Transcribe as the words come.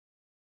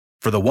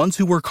For the ones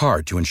who work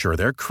hard to ensure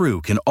their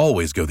crew can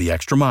always go the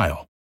extra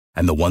mile,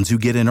 and the ones who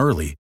get in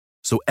early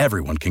so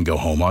everyone can go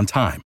home on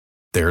time,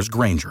 there's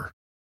Grainger,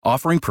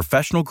 offering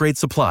professional-grade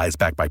supplies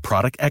backed by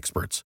product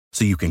experts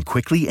so you can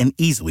quickly and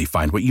easily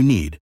find what you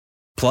need.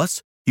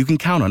 Plus, you can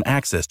count on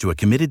access to a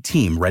committed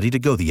team ready to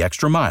go the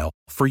extra mile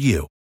for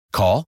you.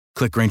 Call,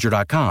 click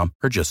Grainger.com,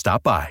 or just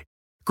stop by.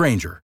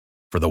 Grainger,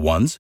 for the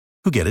ones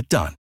who get it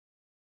done.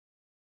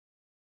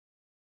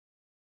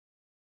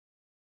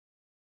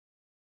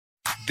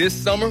 This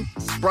summer,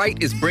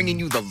 Sprite is bringing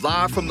you the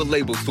Live from the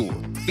Label Tour,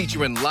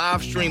 featuring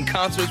live stream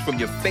concerts from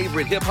your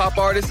favorite hip-hop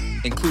artists,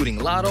 including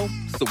Lotto,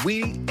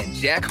 Saweetie, and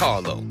Jack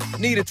Harlow.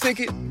 Need a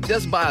ticket?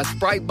 Just buy a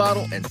Sprite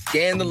bottle and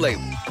scan the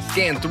label.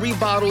 Scan 3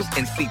 bottles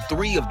and see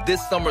 3 of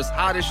this summer's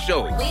hottest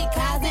shows. We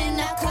causing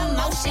a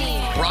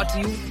commotion. Brought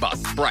to you by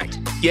Sprite.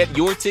 Get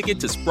your ticket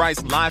to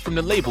Sprite's Live from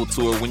the Label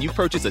Tour when you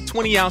purchase a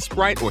 20-ounce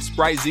Sprite or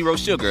Sprite Zero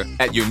Sugar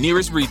at your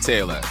nearest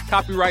retailer.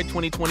 Copyright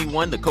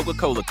 2021, The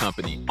Coca-Cola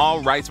Company.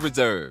 All rights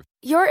reserved.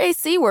 Your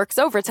AC works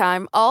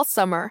overtime all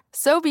summer,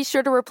 so be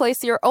sure to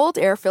replace your old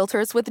air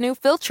filters with new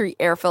Filtry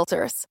air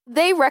filters.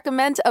 They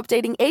recommend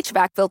updating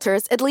HVAC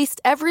filters at least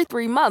every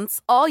 3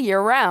 months all year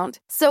round.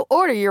 So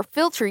order your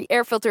Filtry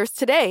air filters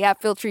today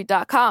at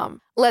Filtry.com.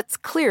 Let's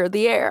clear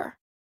the air.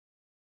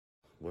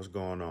 What's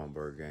going on,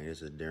 Bird Gang?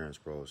 This is Darren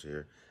Sproles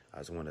here. I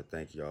just want to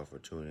thank y'all for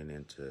tuning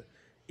in to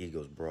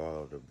Eagles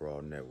Brawl, the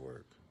Brawl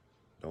Network.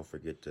 Don't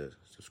forget to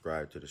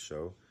subscribe to the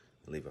show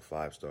and leave a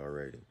 5-star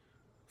rating.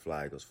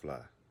 Fly, Eagles,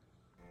 fly.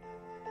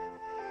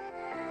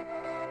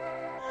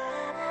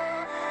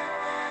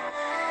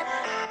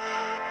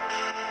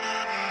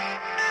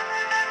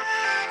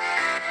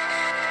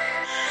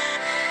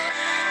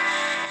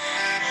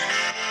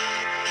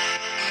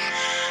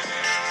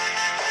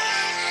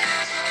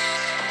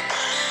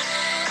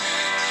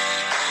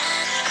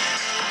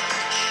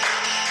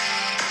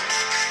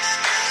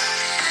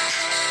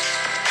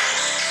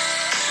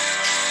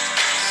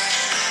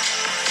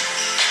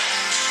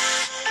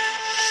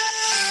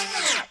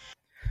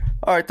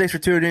 All right, thanks for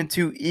tuning in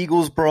to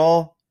Eagles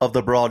Brawl of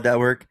the Brawl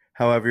Network.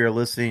 However you're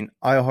listening,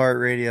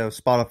 iHeartRadio,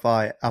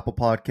 Spotify, Apple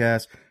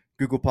Podcasts,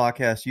 Google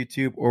Podcasts,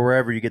 YouTube, or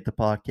wherever you get the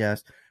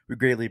podcast. We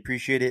greatly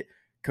appreciate it.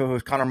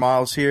 Co-host Connor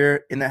Miles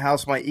here. In the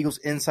house, my Eagles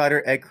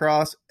insider, Ed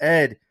Cross.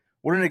 Ed,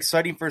 what an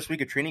exciting first week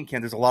of training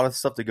camp. There's a lot of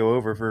stuff to go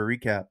over for a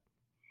recap.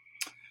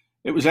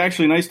 It was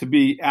actually nice to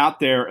be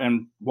out there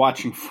and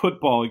watching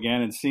football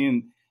again and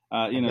seeing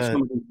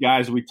some of the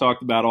guys we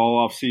talked about all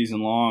off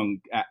season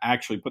long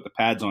actually put the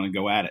pads on and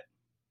go at it.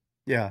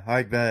 Yeah,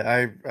 I bet.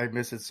 I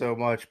miss it so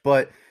much.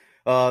 But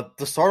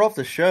to start off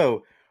the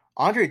show,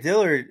 Andre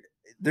Dillard,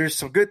 there's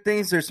some good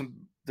things. There's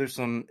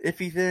some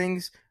iffy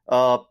things.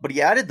 But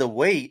he added the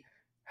weight.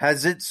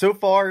 Has it so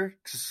far?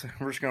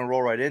 We're just gonna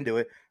roll right into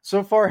it.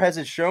 So far, has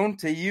it shown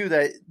to you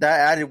that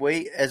added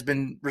weight has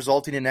been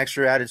resulting in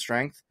extra added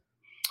strength?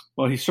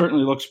 Well, he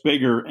certainly looks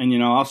bigger.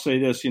 And I'll say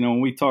this. When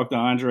we talked to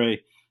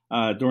Andre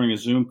during a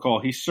Zoom call,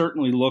 he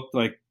certainly looked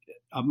like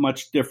a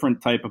much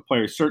different type of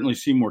player. He certainly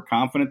seemed more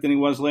confident than he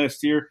was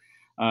last year.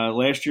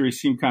 Last year, he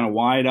seemed kind of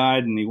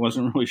wide-eyed, and he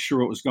wasn't really sure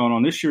what was going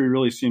on. This year, he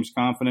really seems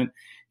confident.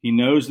 He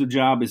knows the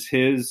job is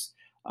his,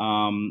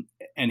 and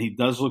he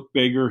does look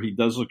bigger. He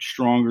does look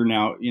stronger.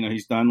 Now,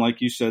 he's done, like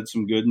you said,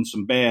 some good and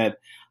some bad,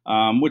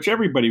 which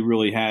everybody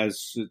really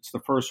has. It's the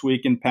first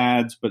week in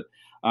pads, but,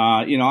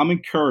 I'm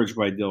encouraged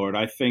by Dillard.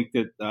 I think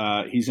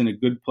that he's in a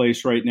good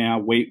place right now,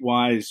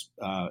 weight-wise,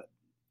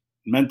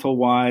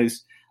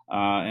 mental-wise.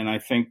 And I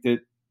think that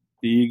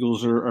the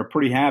Eagles are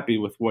pretty happy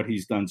with what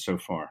he's done so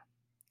far.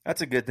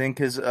 That's a good thing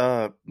because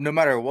no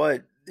matter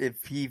what,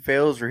 if he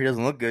fails or he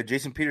doesn't look good,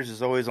 Jason Peters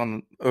is always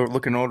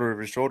looking over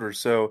his shoulder.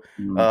 So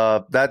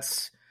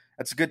that's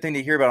a good thing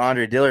to hear about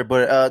Andre Dillard.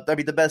 But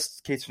the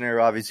best case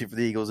scenario, obviously, for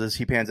the Eagles is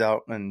he pans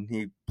out and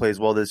he plays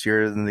well this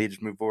year, and they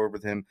just move forward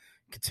with him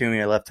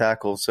continuing at left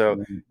tackle.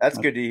 So that's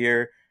good to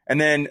hear. And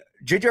then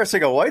J.J.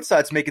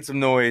 Arcega-Whiteside's making some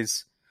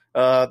noise.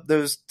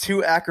 Those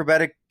 2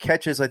 acrobatic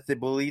catches, I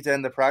believe, to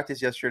end the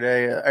practice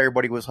yesterday,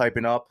 everybody was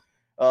hyping up.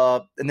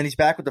 And then he's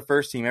back with the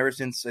first team ever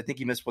since. I think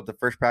he missed the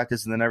first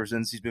practice, and then ever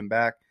since he's been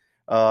back,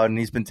 and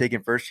he's been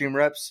taking first team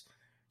reps.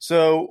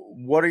 So,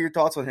 what are your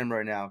thoughts on him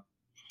right now?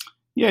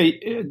 Yeah,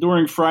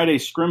 during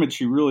Friday's scrimmage,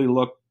 he really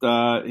looked.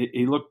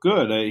 He looked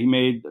good. He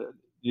made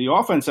the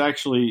offense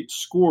actually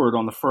scored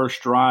on the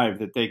first drive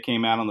that they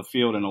came out on the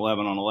field in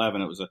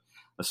 11-on-11. It was a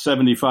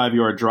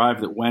 75-yard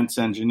drive that Wentz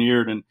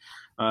engineered, and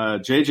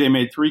JJ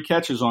made 3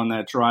 catches on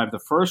that drive. The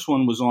first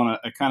one was on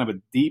a kind of a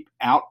deep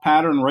out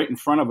pattern right in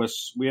front of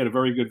us. We had a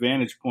very good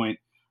vantage point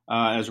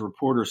as a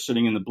reporter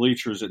sitting in the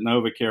bleachers at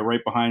Novacare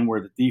right behind where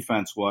the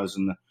defense was.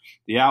 And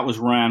the out was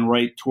ran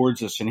right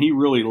towards us. And he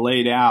really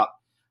laid out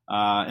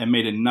and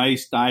made a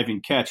nice diving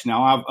catch.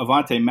 Now,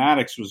 Avonte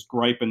Maddox was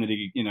griping that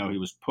he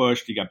was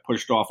pushed. He got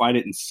pushed off. I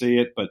didn't see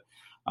it, but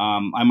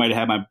I might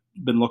have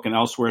been looking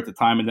elsewhere at the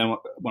time. And then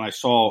when I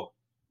saw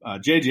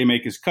JJ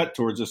make his cut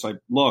towards us, I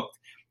looked.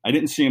 I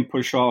didn't see him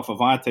push off.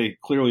 Avonte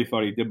clearly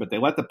thought he did, but they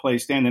let the play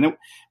stand. And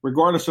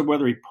regardless of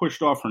whether he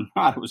pushed off or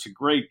not, it was a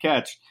great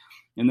catch.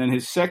 And then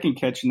his second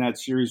catch in that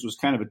series was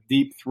kind of a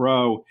deep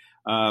throw,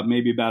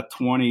 maybe about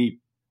 20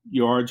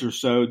 yards or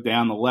so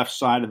down the left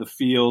side of the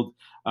field.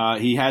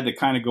 He had to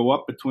kind of go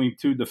up between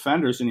two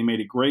defenders, and he made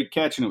a great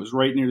catch, and it was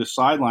right near the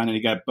sideline, and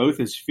he got both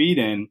his feet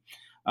in,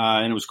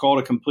 and it was called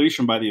a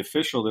completion by the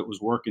official that was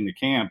working the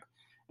camp.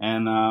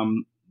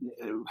 And,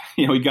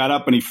 he got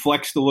up and he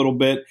flexed a little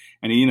bit,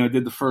 and he,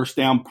 did the first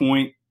down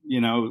point,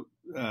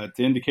 to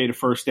indicate a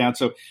first down.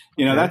 So,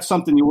 that's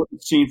something you wouldn't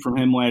have seen from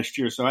him last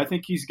year. So I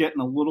think he's getting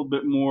a little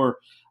bit more,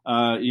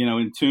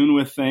 in tune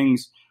with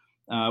things.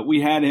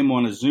 We had him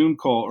on a Zoom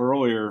call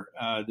earlier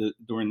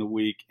during the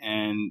week,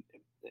 and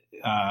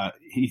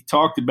he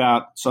talked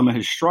about some of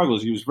his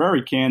struggles. He was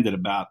very candid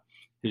about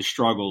his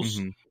struggles.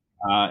 Mm-hmm.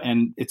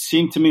 And it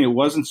seemed to me it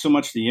wasn't so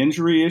much the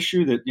injury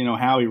issue that,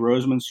 Howie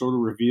Roseman sort of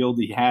revealed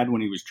he had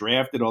when he was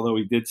drafted, although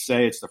he did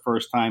say it's the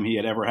first time he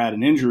had ever had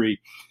an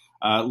injury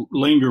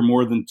linger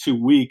more than 2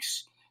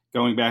 weeks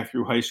going back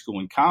through high school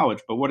and college.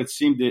 But what he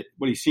seemed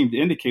to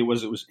indicate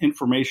was it was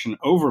information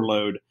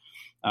overload.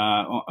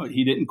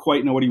 He didn't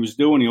quite know what he was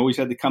doing. He always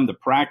had to come to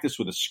practice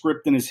with a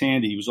script in his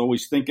hand. He was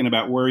always thinking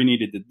about where he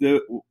needed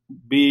to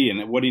be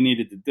and what he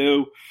needed to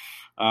do,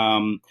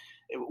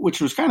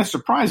 which was kind of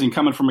surprising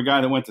coming from a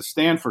guy that went to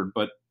Stanford.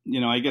 But,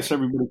 I guess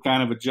everybody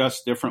kind of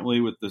adjusts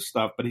differently with this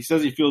stuff. But he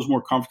says he feels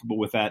more comfortable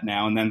with that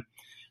now. And then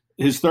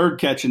his third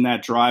catch in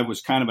that drive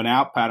was kind of an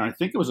out pattern. I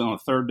think it was on a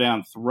third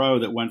down throw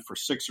that went for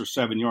 6 or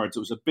 7 yards. It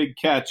was a big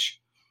catch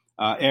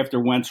after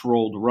Wentz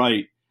rolled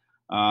right.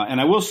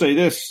 And I will say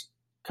this,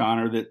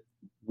 Connor, that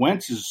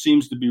Wentz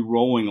seems to be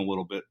rolling a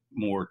little bit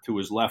more to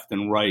his left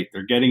and right.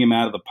 They're getting him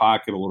out of the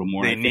pocket a little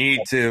more. They need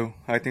to.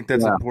 I think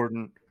that's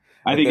important.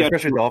 I think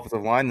especially the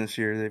offensive line this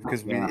year,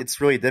 because it's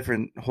really a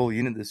different whole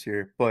unit this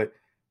year. But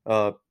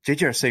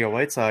J.J.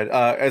 Arcega-Whiteside,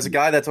 as a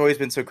guy that's always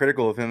been so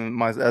critical of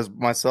him as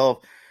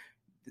myself,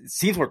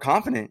 seems more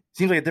confident.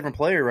 Seems like a different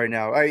player right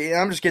now.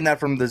 I'm just getting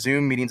that from the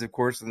Zoom meetings, of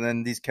course, and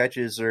then these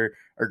catches are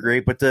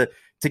great. But to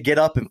get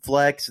up and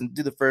flex and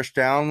do the first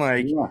down,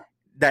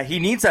 that he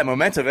needs that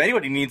momentum. If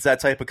anybody needs that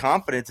type of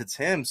confidence, it's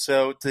him.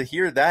 So to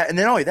hear that, and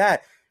then not only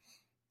that,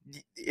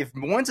 if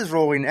Wentz is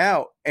rolling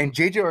out and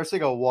J.J.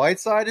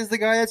 Arcega-Whiteside is the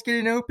guy that's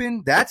getting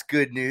open, that's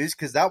good news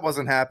because that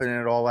wasn't happening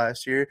at all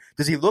last year.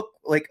 Does he look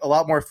like a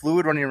lot more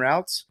fluid running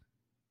routes?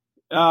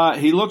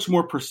 He looks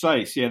more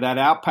precise. Yeah, that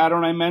out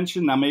pattern I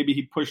mentioned, now maybe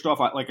he pushed off.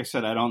 Like I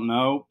said, I don't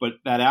know. But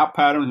that out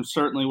pattern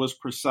certainly was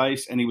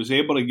precise, and he was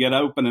able to get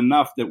open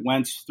enough that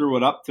Wentz threw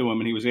it up to him,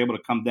 and he was able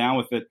to come down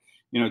with it,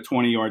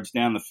 20 yards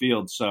down the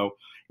field. So,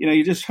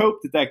 you just hope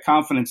that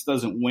confidence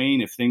doesn't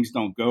wane if things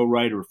don't go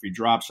right or if he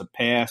drops a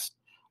pass.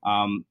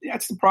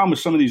 That's the problem with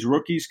some of these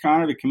rookies,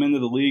 Connor, that come into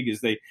the league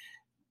is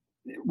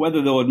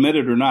whether they'll admit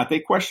it or not, they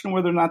question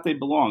whether or not they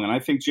belong. And I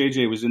think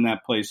JJ was in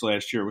that place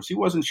last year. He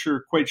wasn't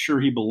quite sure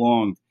he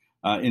belonged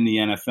in the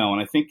NFL. And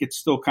I think it's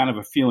still kind of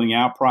a feeling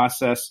out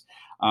process,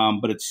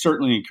 but it's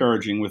certainly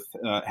encouraging with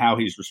how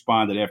he's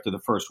responded after the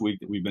first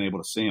week that we've been able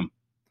to see him.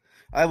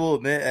 I will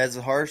admit, as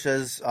harsh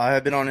as I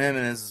have been on him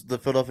and as the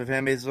Philadelphia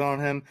fan base is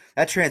on him,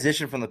 that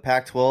transition from the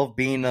Pac-12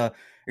 being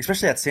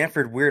especially that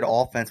Stanford weird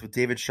offense with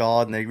David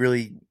Shaw, and they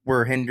really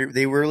were hindered.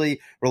 They really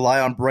rely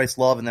on Bryce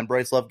Love, and then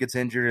Bryce Love gets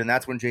injured, and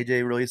that's when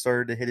JJ really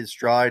started to hit his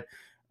stride.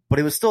 But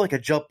it was still like a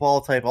jump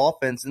ball type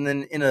offense, and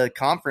then in a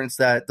conference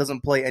that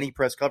doesn't play any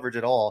press coverage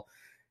at all,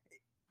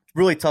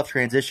 really tough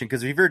transition.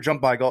 Because if you're a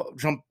jump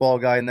ball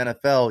guy in the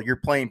NFL, you're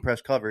playing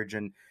press coverage,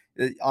 and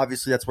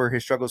obviously that's where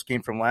his struggles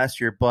came from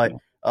last year. But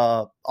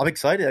I'm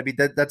excited. I mean,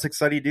 that's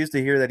exciting news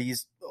to hear that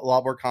he's a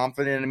lot more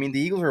confident. I mean, the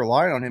Eagles are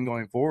relying on him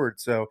going forward.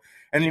 So,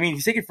 and I mean,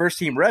 he's taking first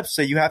team reps,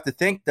 so you have to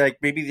think that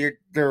maybe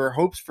there are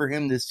hopes for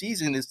him this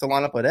season is to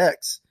line up at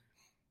X.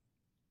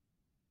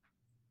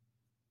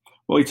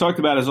 Well, he talked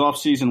about his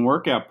off-season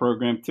workout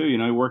program too.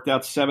 He worked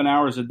out 7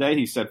 hours a day.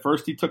 He said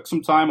first he took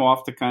some time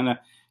off to kind of,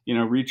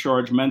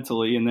 recharge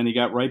mentally, and then he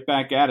got right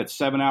back at it.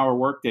 7-hour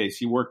work days.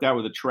 He worked out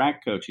with a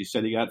track coach. He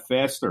said he got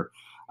faster.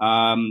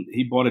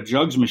 He bought a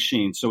jugs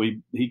machine, so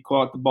he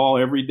caught the ball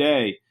every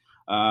day.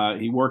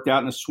 He worked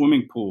out in a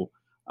swimming pool.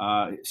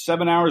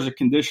 7 hours of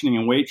conditioning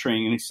and weight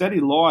training, and he said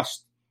he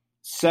lost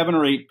 7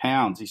 or 8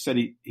 pounds. He said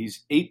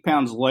he's 8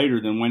 pounds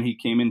lighter than when he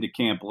came into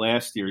camp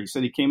last year. He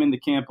said he came into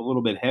camp a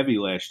little bit heavy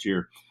last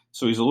year,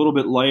 so he's a little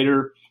bit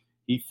lighter.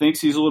 He thinks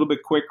he's a little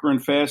bit quicker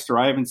and faster.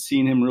 I haven't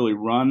seen him really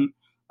run,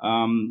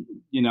 and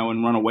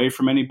run away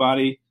from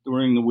anybody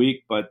during the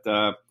week, but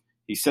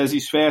he says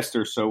he's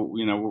faster, so,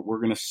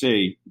 we're going to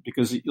see.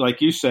 Because, like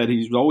you said,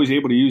 he's always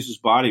able to use his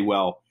body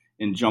well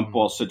in jump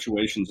ball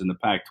situations in the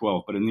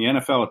Pac-12. But in the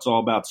NFL, it's all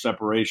about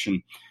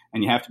separation,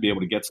 and you have to be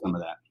able to get some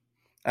of that.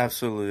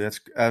 Absolutely. That's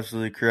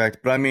absolutely correct.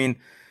 But, I mean,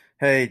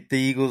 hey, the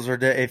Eagles are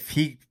if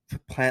he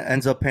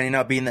ends up panning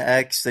out being the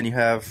X, then you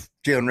have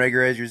Jalen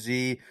Reagor as your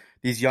Z.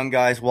 These young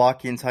guys,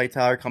 Watkins,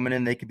 Hightower coming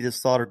in, they could be the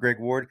slot or Greg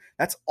Ward.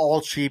 That's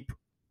all cheap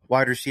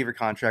wide receiver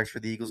contracts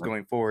for the Eagles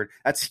going forward.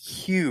 That's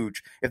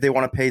huge if they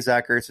want to pay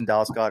Zach Ertz and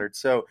Dallas Goedert.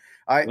 So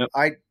I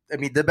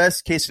mean, the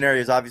best case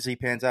scenario is obviously he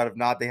pans out. If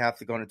not, they have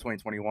to go into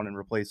 2021 and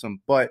replace him.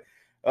 But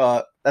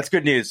That's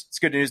good news. It's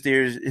good news to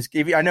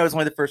hear. I know it's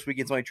only the first week,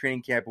 it's only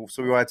training camp,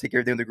 so we want to take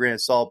everything with a grain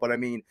of salt. But I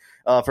mean,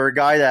 for a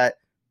guy that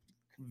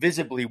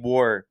visibly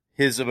wore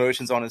his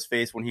emotions on his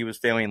face when he was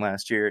failing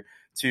last year,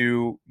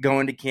 to go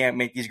into camp,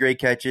 make these great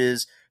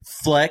catches,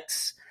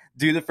 flex,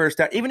 do the first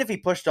down, even if he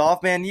pushed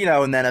off, man,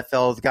 in the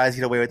NFL, the guys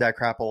get away with that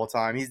crap all the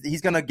time.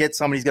 He's going to get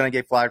some, he's going to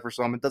get flagged for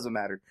some. It doesn't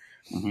matter.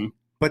 Mm-hmm.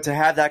 But to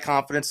have that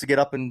confidence to get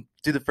up and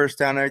do the first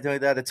down and everything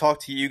like that, to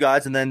talk to you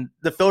guys, and then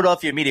the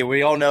Philadelphia media,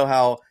 we all know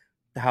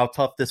how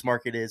tough this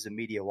market is in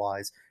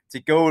media-wise, to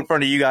go in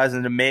front of you guys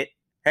and admit,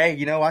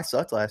 hey, I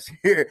sucked last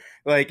year.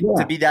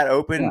 To be that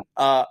open,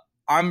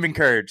 I'm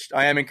encouraged.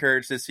 I am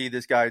encouraged to see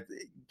this guy.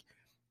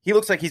 He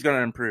looks like he's going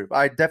to improve.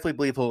 I definitely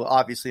believe he'll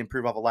obviously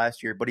improve off of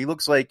last year, but he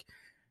looks like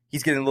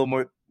he's getting a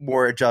little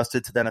more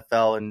adjusted to the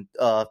NFL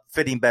and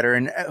fitting better.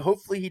 And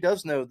hopefully he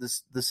does know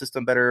the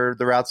system better,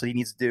 the routes that he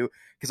needs to do.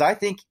 Because I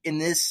think in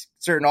this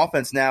certain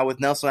offense now, with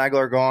Nelson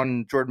Aguilar gone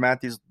and Jordan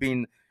Matthews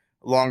being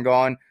long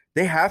gone,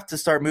 they have to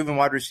start moving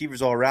wide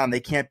receivers all around. They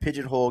can't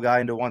pigeonhole a guy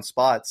into one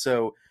spot.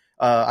 So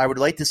I would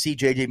like to see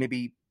JJ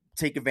maybe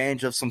take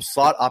advantage of some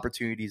slot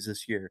opportunities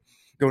this year,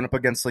 going up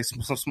against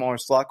some smaller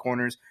slot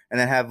corners, and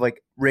then have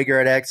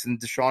Rager at X and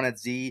Deshaun at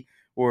Z,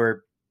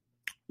 or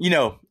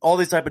all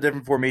these type of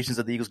different formations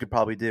that the Eagles could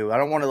probably do. I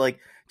don't want to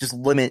just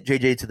limit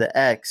JJ to the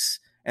X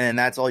and then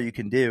that's all you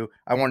can do.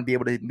 I want to be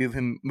able to move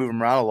him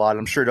around a lot.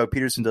 I'm sure Doug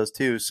Peterson does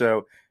too.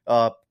 So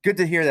good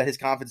to hear that his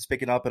confidence is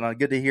picking up, and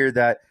good to hear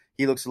that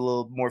he looks a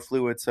little more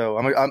fluid. So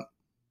I'm a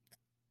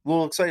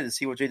little excited to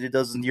see what JJ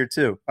does in year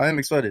 2. I am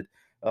excited.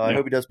 I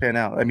hope he does pan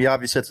out. I mean,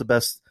 obviously that's the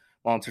best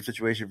long-term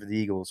situation for the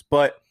Eagles.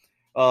 But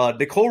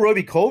Nicole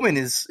Roby-Coleman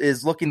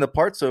is looking the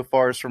part so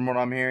far, from what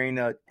I'm hearing.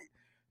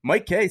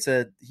 Mike Kay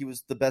said he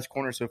was the best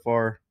corner so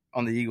far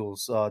on the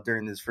Eagles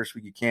during this first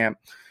week of camp.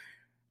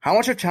 How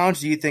much of a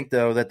challenge do you think,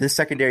 though, that this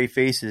secondary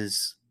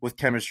faces with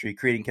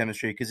creating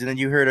chemistry? Because then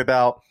you heard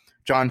about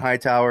John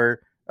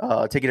Hightower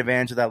taking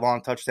advantage of that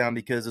long touchdown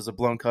because there's a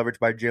blown coverage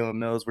by Jalen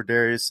Mills where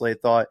Darius Slay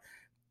thought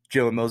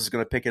Jalen Mills is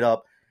going to pick it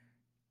up.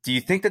 Do you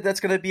think that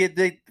that's going to be a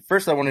big –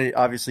 first, I want to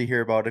obviously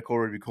hear about Nicole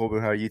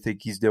Roby-Coleman, how you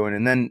think he's doing.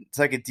 And then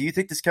second, do you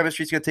think this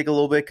chemistry is going to take a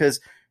little bit?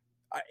 Because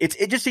it's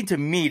interesting to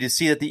me to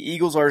see that the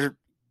Eagles are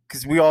 –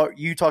 because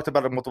you talked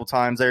about it multiple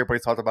times. Everybody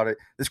talked about it.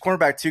 This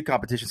cornerback 2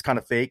 competition is kind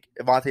of fake.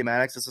 Avonte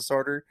Maddox is a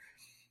starter.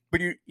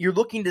 But you're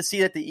looking to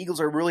see that the Eagles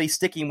are really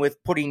sticking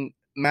with putting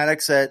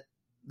Maddox at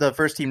the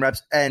first-team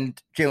reps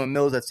and Jalen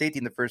Mills at safety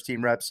in the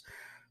first-team reps.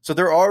 So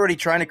they're already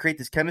trying to create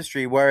this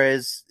chemistry,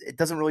 whereas it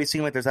doesn't really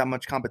seem like there's that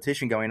much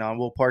competition going on.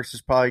 Will Parks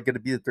is probably going to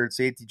be the third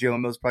safety.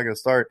 Jalen Mills is probably going to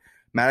start.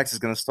 Maddox is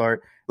going to start.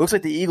 It looks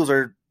like the Eagles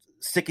are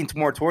sticking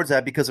more towards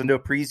that because of no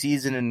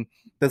preseason and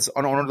that's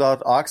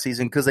unorthodox off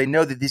season, because they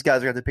know that these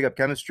guys are going to pick up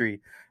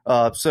chemistry.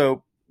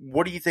 So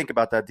what do you think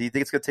about that? Do you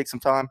think it's going to take some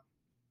time?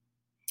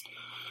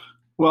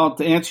 Well,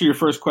 to answer your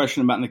first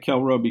question about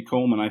Nicole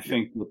Roby-Coleman, I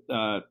think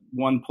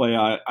one play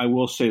I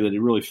will say that it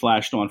really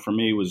flashed on for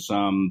me was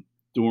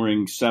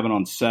during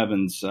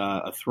 7-on-7s,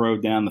 a throw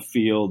down the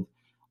field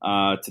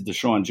to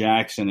Deshaun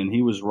Jackson, and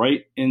he was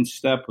right in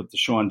step with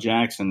Deshaun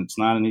Jackson. It's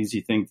not an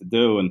easy thing to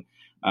do, and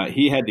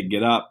he had to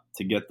get up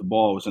to get the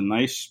ball. It was a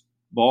nice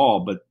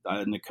ball,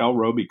 but Nicole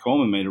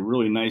Roby-Coleman made a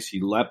really nice. He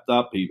leapt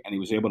up and he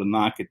was able to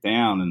knock it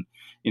down. And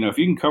if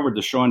you can cover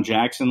Deshaun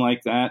Jackson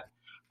like that,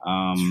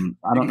 I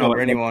don't know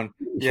anyone.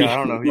 Yeah, I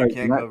don't know who you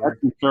can cover.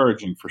 That's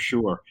encouraging for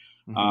sure.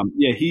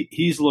 Mm-hmm.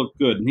 He's looked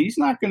good, and he's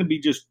not going to be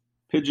just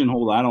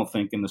pigeonholed, I don't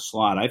think, in the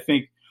slot. I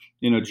think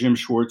Jim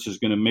Schwartz is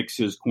going to mix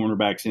his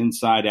cornerbacks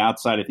inside,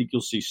 outside. I think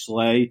you'll see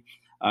Slay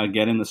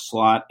get in the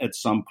slot at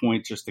some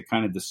point just to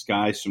kind of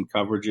disguise some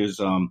coverages.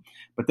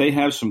 But they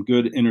have some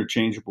good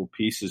interchangeable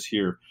pieces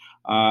here.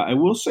 I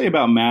will say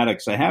about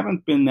Maddox, I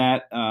haven't been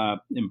that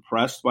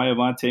impressed by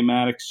Avonte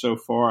Maddox so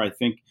far. I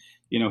think,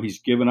 he's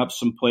given up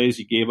some plays.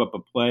 He gave up a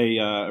play,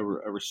 a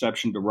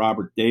reception to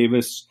Robert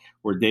Davis,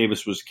 where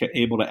Davis was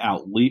able to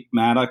outleap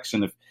Maddox.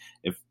 And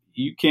if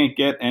you can't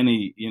get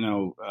any,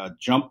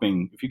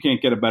 jumping, if you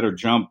can't get a better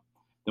jump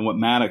than what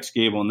Maddox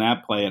gave on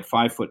that play at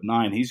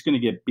 5'9", he's going to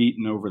get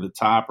beaten over the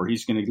top, or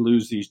he's going to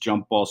lose these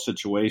jump ball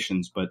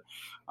situations. But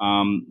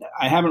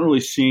I haven't really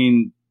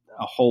seen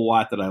a whole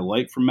lot that I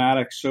like from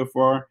Maddox so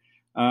far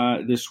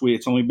this week.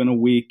 It's only been a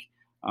week.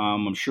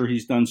 I'm sure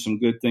he's done some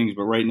good things,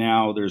 but right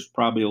now there's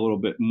probably a little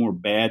bit more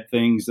bad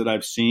things that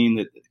I've seen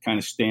that kind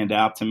of stand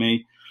out to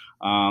me.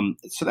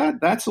 So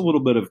that's a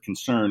little bit of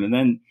concern. And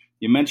then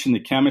you mentioned the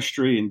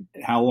chemistry and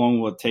how long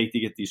will it take to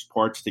get these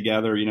parts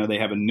together. They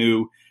have a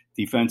new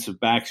defensive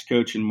backs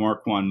coach in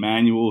Marquand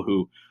Manuel,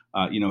 who,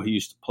 he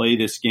used to play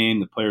this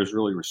game. The players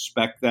really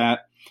respect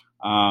that.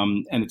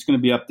 And it's going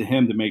to be up to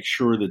him to make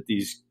sure that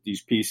these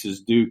pieces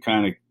do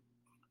kind of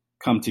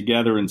come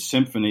together in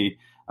symphony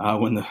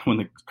when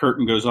the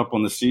curtain goes up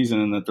on the season,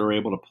 and that they're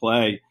able to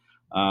play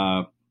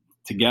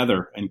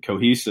together and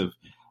cohesive.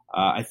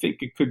 I think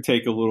it could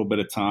take a little bit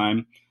of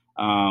time.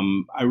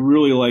 I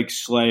really like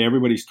Slay.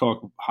 Everybody's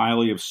talked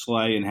highly of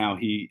Slay and how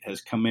he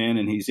has come in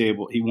and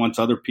he wants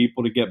other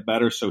people to get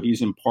better. So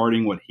he's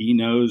imparting what he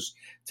knows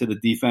to the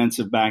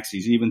defensive backs.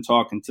 He's even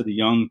talking to the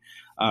young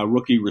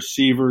rookie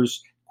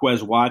receivers.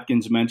 Quez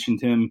Watkins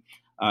mentioned him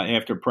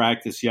after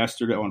practice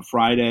yesterday on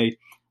Friday,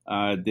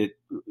 that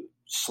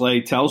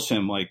Slay tells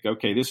him, like,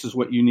 okay, this is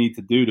what you need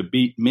to do to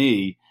beat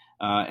me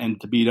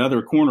and to beat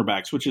other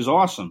cornerbacks, which is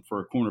awesome for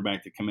a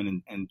cornerback to come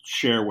in and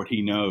share what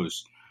he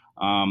knows.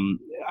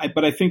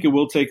 But I think it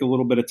will take a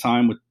little bit of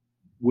time with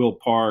Will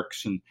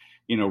Parks and,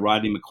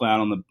 Rodney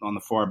McLeod on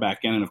the far back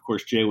end. And of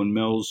course, Jalen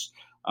Mills,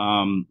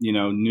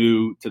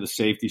 new to the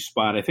safety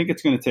spot. I think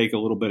it's going to take a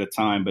little bit of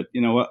time, but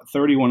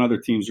 31 other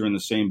teams are in the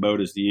same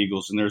boat as the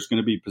Eagles, and there's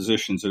going to be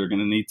positions that are going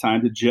to need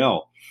time to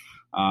gel.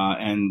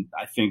 And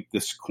I think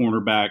this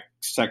cornerback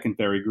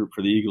secondary group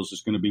for the Eagles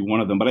is going to be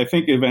one of them, but I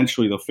think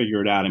eventually they'll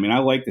figure it out. I mean, I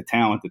like the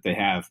talent that they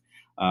have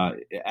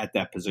at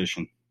that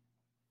position.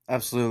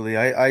 Absolutely.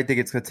 I think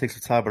it's going to take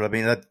some time, but I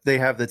mean, they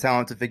have the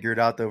talent to figure it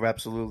out, though.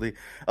 Absolutely.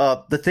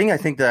 The thing I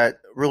think that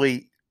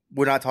really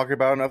we're not talking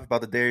about enough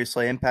about the Darius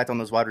Slay impact on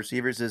those wide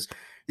receivers is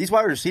these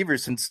wide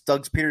receivers, since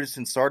Doug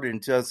Peterson started in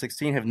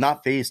 2016, have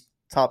not faced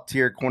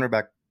top-tier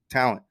cornerback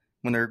talent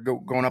when they're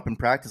going up in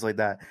practice like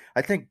that.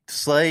 I think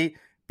Slay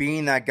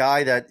being that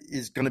guy that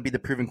is going to be the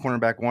proven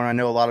cornerback one. I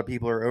know a lot of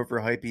people are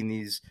overhyping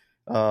these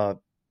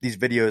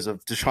videos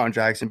of Deshaun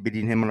Jackson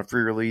beating him on a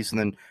free release and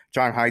then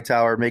John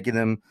Hightower making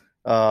him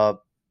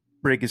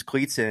break his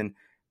cleats in.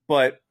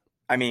 But,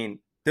 I mean,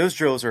 those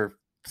drills are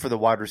for the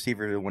wide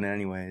receiver to win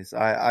anyways.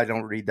 I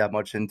don't read that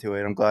much into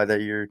it. I'm glad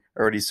that you're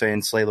already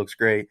saying Slay looks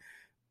great.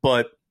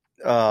 But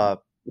to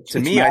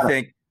me, Maddox. I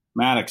think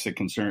Maddox a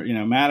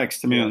concern.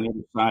 Maddox to me on the other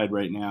side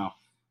right now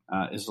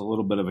is a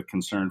little bit of a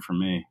concern for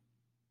me.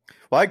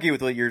 Well, I agree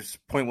with what your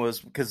point was,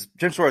 because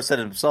Jim Schwartz said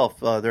it himself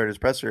there at his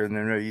presser, and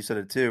I know you said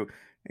it too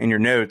in your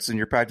notes and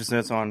your practice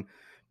notes on.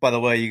 By the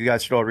way, you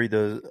guys should all read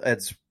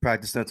Ed's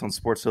practice notes on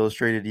Sports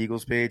Illustrated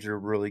Eagles page. They're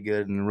really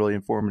good and really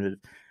informative.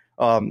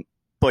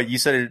 But you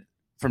said it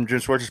from Jim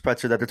Schwartz's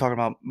presser that they're talking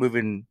about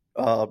moving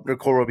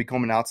Nicole Roby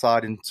coming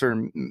outside in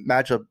certain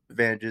matchup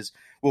advantages.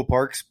 Will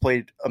Parks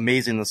played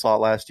amazing in the slot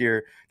last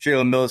year.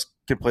 Jalen Mills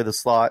can play the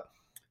slot.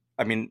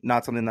 I mean,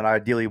 not something that I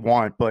ideally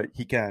want, but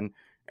he can.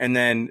 And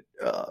then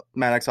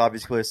Maddox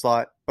obviously plays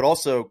slot, but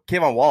also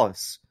Kayvon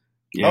Wallace.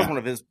 Yeah. That was one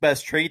of his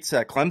best traits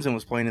that Clemson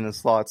was playing in the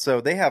slot. So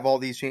they have all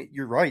these.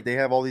 You're right. They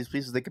have all these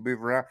pieces they can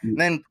move around. And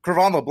then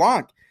Cre'Von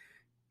LeBlanc.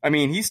 I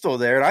mean, he's still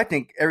there, and I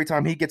think every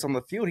time he gets on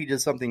the field, he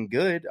does something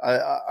good.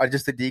 I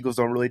just think the Eagles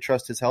don't really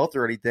trust his health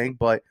or anything,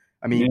 but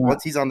I mean,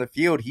 once he's on the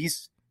field,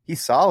 he's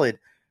solid.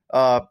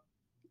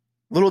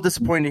 Little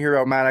disappointing to hear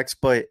about Maddox,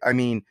 but I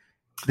mean,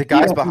 the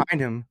guys behind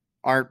him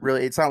aren't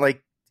really. It's not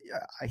like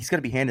he's going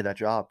to be handed that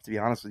job. To be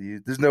honest with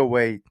you, there's no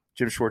way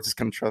Jim Schwartz is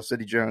going to trust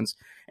Eddie Jones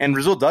and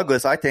Rasul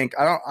Douglas. I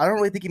don't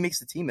really think he makes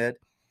the team, Ed.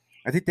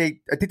 I think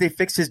they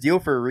fixed his deal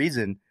for a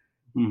reason.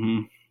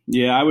 Mm-hmm.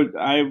 Yeah,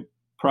 I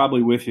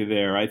probably with you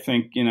there. I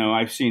think,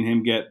 I've seen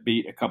him get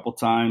beat a couple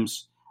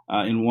times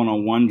in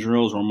one-on-one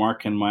drills where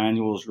Mark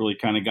Emanuel's really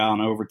kind of gone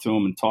over to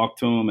him and talked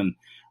to him. And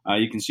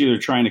you can see they're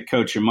trying to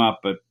coach him up,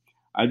 but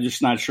I'm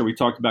just not sure. We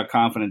talked about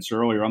confidence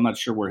earlier. I'm not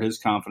sure where his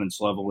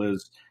confidence level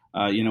is,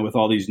 with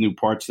all these new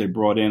parts they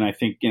brought in. I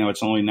think,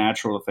 it's only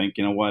natural to think,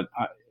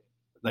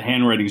 the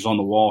handwriting's on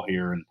the wall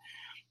here.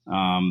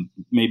 And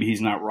maybe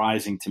he's not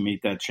rising to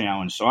meet that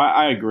challenge. So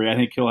I agree. I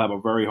think he'll have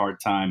a very hard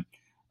time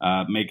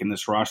making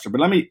this roster.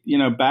 But let me,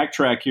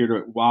 backtrack here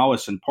to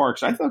Wallace and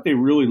Parks. I thought they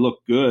really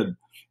looked good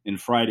in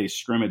Friday's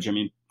scrimmage. I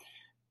mean,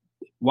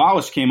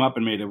 Wallace came up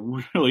and made a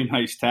really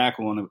nice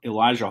tackle on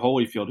Elijah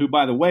Holyfield, who,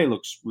 by the way,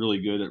 looks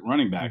really good at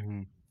running back.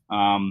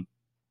 Mm-hmm.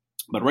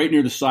 But right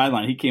near the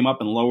sideline, he came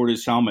up and lowered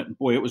his helmet. And,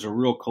 boy, it was a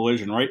real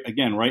collision right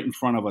in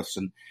front of us.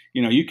 And,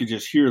 you could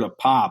just hear the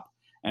pop.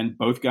 And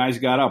both guys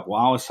got up.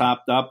 Wallace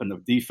hopped up, and the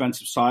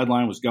defensive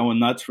sideline was going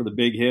nuts for the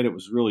big hit. It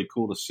was really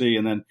cool to see.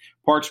 And then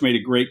Parks made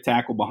a great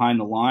tackle behind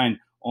the line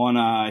on,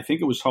 I think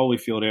it was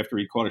Holyfield after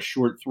he caught a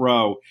short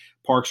throw.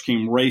 Parks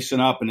came racing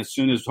up, and as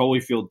soon as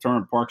Holyfield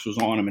turned, Parks was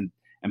on him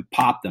and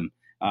popped him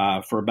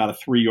for about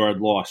a 3-yard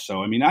loss.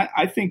 So, I mean,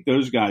 I think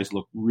those guys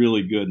look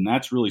really good, and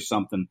that's really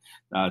something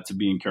to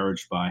be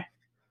encouraged by.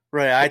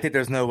 Right, I think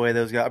there's no way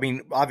those guys – I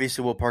mean,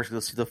 obviously Will Parks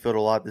will see the field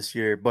a lot this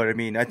year, but, I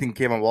mean, I think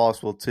Kayvon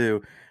Wallace will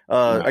too.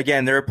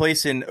 Again, they're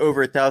replacing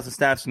over 1,000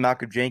 snaps with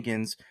Malcolm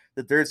Jenkins.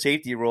 The third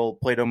safety role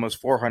played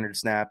almost 400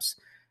 snaps.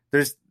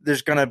 There's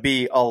going to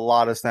be a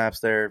lot of snaps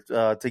there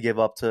to give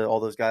up to all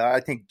those guys.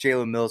 I think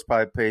Jalen Mills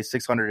probably plays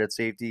 600 at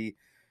safety.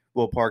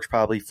 Will Parks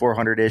probably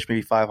 400-ish,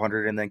 maybe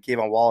 500. And then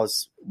Kayvon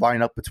Wallace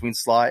lining up between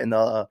slot and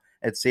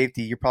at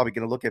safety. You're probably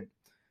going to look at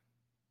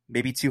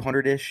maybe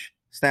 200-ish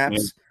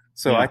snaps. Yeah.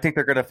 So I think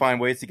they're going to find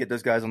ways to get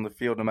those guys on the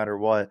field no matter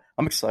what.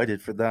 I'm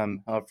excited for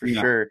them for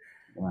sure.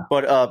 Yeah.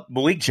 But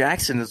Malik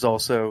Jackson is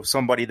also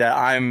somebody that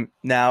I'm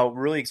now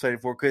really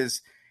excited for,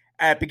 because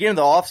at the beginning of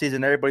the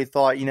offseason, everybody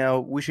thought,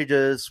 we should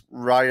just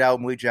ride it out.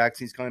 Malik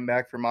Jackson, he's coming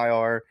back from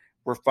IR.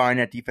 We're fine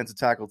at defensive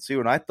tackle too.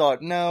 And I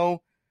thought,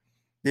 no,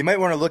 they might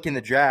want to look in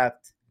the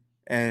draft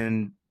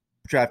and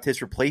draft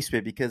his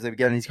replacement because,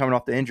 again, he's coming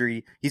off the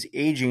injury. He's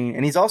aging,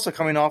 and he's also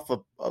coming off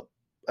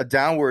a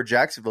downward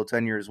Jacksonville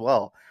tenure as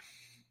well.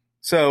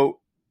 So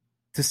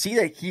to see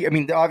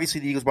that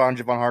obviously the Eagles brought on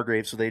Javon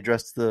Hargrave, so they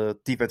addressed the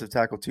defensive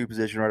tackle 2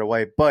 position right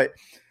away. But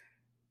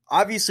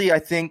obviously I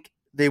think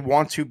they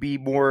want to be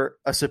more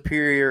a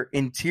superior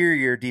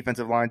interior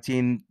defensive line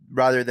team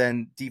rather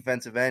than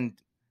defensive end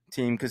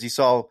team because you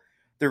saw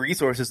the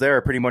resources there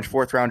are pretty much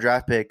 4th-round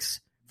draft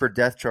picks for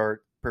depth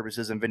chart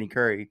purposes and Vinny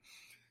Curry.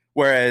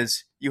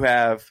 Whereas you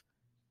have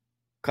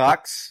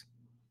Cox,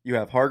 you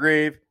have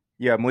Hargrave,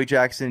 you have Malik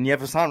Jackson, you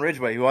have Hassan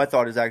Ridgeway, who I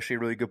thought is actually a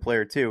really good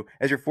player too,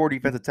 as your 4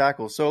 defensive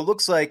tackles. So it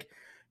looks like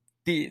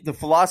the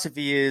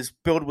philosophy is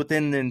build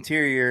within the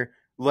interior,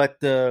 let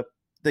the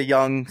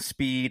young,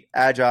 speed,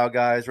 agile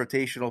guys,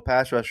 rotational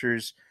pass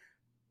rushers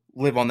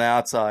live on the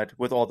outside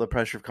with all the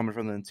pressure coming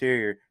from the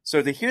interior.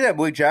 So to hear that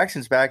Malik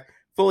Jackson's back,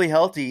 fully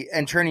healthy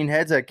and turning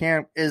heads at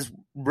camp is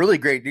really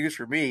great news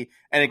for me.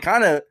 And it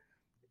kind of,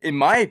 in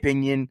my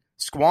opinion,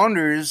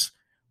 squanders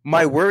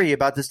my worry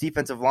about this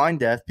defensive line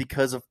depth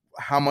because of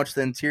how much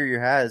the interior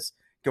has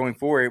going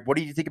forward. What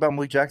do you think about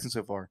Malik Jackson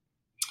so far?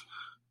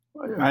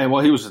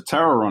 Well, he was a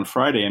terror on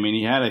Friday. I mean,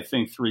 he had, I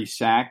think, 3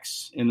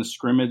 sacks in the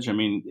scrimmage. I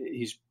mean,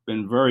 he's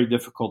been very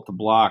difficult to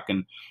block.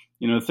 And,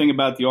 the thing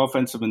about the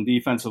offensive and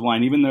defensive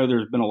line, even though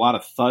there's been a lot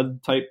of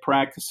thud-type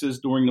practices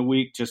during the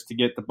week just to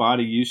get the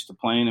body used to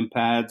playing in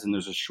pads, and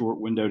there's a short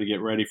window to get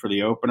ready for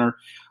the opener,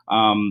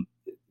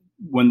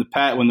 when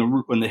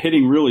the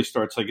hitting really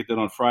starts like it did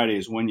on Friday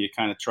is when you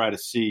kind of try to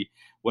see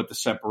what the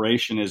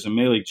separation is. And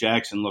Malik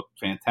Jackson looked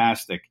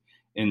fantastic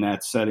in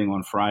that setting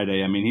on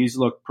Friday. I mean, he's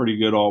looked pretty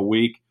good all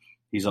week.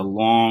 He's a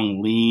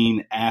long,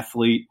 lean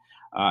athlete.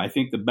 I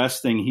think the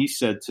best thing he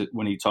said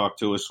when he talked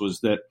to us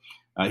was that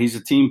he's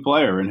a team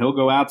player and he'll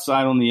go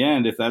outside on the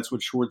end if that's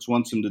what Schwartz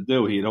wants him to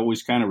do. He had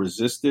always kind of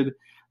resisted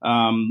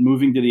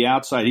moving to the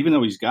outside, even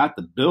though he's got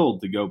the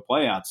build to go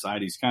play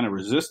outside. He's kind of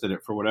resisted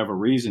it for whatever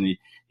reason.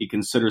 He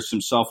considers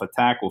himself a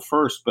tackle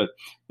first, but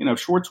if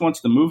Schwartz wants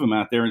to move him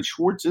out there, and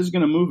Schwartz is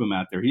going to move him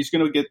out there, he's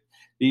going to get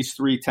these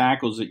 3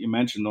 tackles that you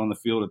mentioned on the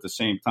field at the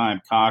same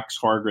time: Cox,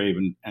 Hargrave,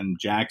 and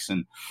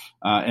Jackson.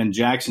 And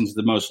Jackson's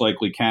the most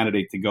likely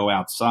candidate to go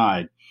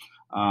outside.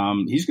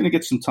 He's going to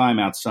get some time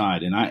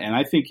outside, and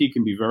I think he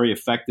can be very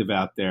effective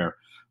out there.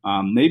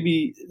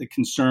 Maybe the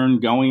concern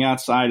going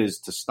outside is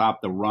to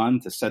stop the run,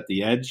 to set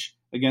the edge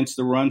against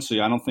the run.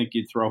 So I don't think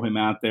you'd throw him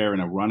out there in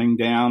a running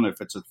down if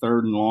it's a 3rd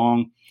and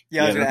long.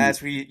 Yeah, I was going to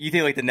ask, you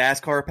think like the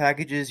NASCAR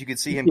packages, you could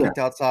see him kicked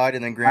outside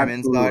and then Graham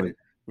inside?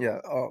 Yeah,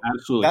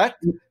 absolutely.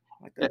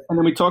 And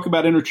then we talk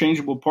about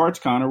interchangeable parts,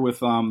 Connor, with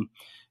the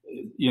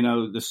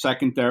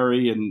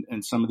secondary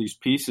and some of these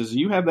pieces.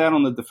 You have that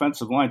on the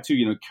defensive line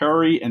too.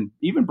 Curry and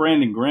even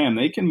Brandon Graham,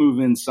 they can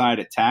move inside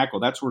at tackle.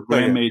 That's where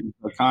Graham made an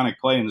iconic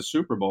play in the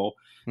Super Bowl,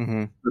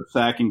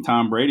 sacking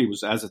Tom Brady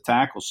was as a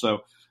tackle. So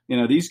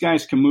these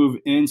guys can move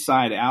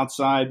inside,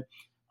 outside.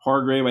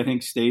 Hargrave, I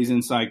think, stays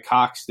inside.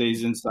 Cox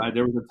stays inside.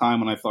 There was a time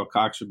when I thought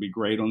Cox would be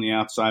great on the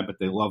outside, but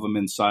they love him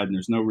inside, and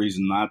there's no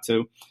reason not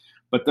to.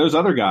 But those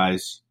other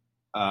guys,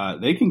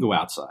 they can go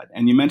outside.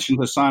 And you mentioned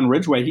Hassan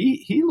Ridgeway.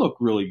 He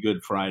looked really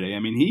good Friday. I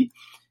mean,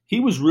 he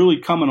was really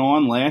coming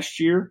on last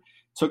year.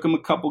 Took him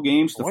a couple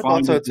games to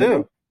find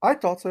it. I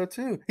thought so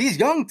too. He's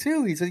young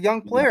too. He's a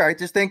young player. Yeah. I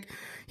just think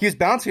he was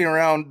bouncing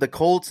around the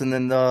Colts and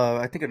then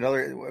I think it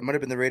might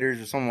have been the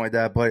Raiders or something like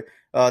that. But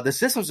the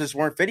systems just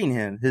weren't fitting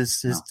him.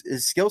 His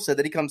skill set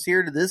that he comes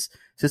here to this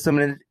system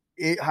and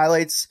it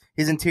highlights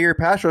his interior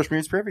pass rush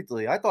moves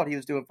perfectly. I thought he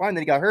was doing fine.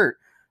 Then he got hurt.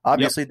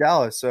 Obviously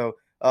Dallas. So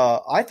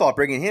I thought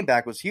bringing him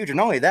back was huge. And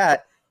not only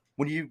that,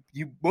 when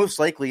you most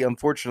likely,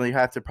 unfortunately,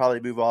 have to probably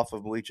move off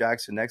of Malik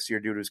Jackson next year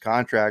due to his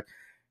contract,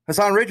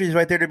 Hassan Ridgeway is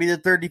right there to be the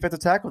 3rd defensive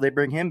tackle. They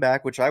bring him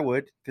back, which I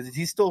would, because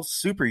he's still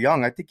super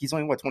young. I think he's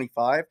only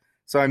 25.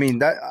 So I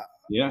mean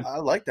I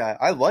like that.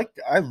 I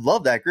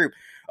love that group.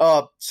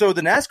 So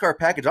the NASCAR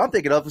package I'm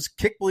thinking of is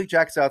kick Malik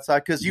Jackson outside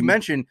because you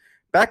mentioned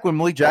back when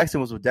Malik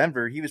Jackson was with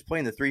Denver, he was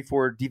playing the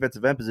 3-4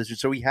 defensive end position,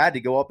 so he had to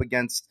go up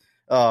against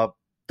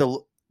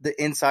the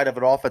inside of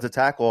an offensive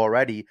tackle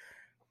already.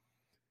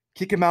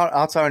 Kick him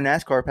outside of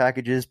NASCAR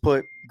packages,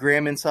 put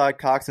Graham inside,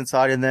 Cox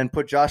inside, and then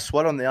put Josh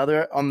Sweat on the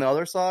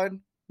other side.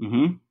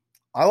 Mm-hmm.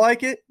 I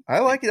like it.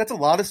 That's a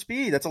lot of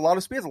speed. That's a lot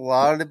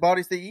of the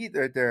bodies they eat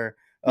right there.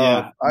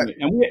 Yeah,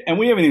 and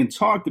we haven't even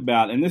talked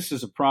about, and this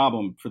is a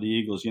problem for the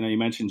Eagles. You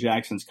mentioned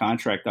Jackson's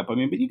contract up. I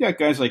mean, but you got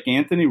guys like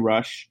Anthony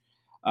Rush,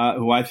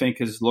 who I think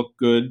has looked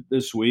good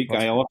this week.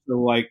 I also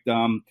liked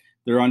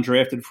their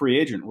undrafted free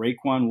agent,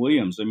 Raekwon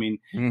Williams. I mean,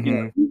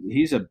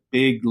 he's a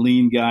big,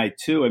 lean guy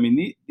too. I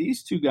mean,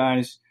 these 2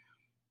 guys,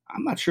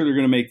 I'm not sure they're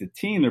going to make the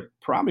team. They're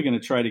probably going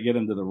to try to get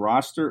them to the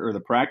roster or the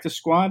practice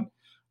squad.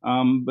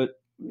 But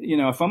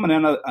if I'm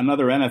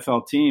another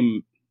NFL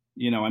team,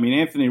 I mean,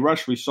 Anthony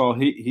Rush, we saw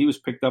he was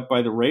picked up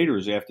by the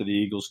Raiders after the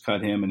Eagles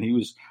cut him, and he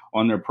was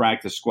on their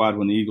practice squad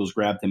when the Eagles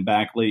grabbed him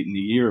back late in the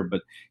year.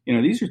 But,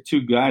 these are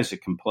 2 guys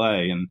that can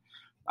play, and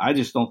I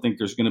just don't think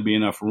there's going to be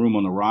enough room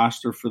on the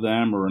roster for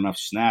them or enough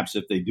snaps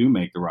if they do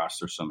make the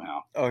roster somehow.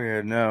 Oh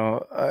yeah,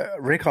 no.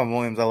 Raycon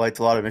Williams, I liked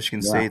a lot of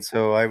Michigan State,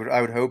 so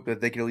I would hope that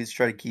they could at least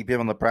try to keep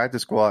him on the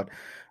practice squad.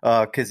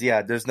 Because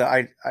there's no,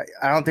 I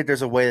don't think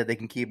there's a way that they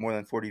can keep more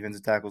than 4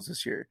 defensive tackles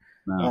this year.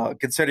 No.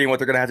 Considering what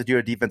they're going to have to do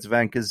at defensive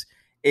end, because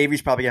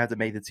Avery's probably going to have to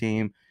make the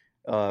team.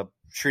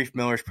 Sharif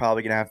Miller's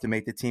probably going to have to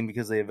make the team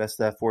because they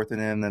invested that fourth in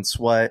him. Then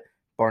Sweat,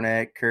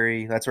 Barnett,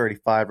 Curry, that's already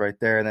 5 right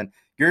there. And then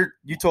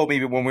you told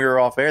me when we were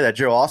off air that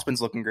Joe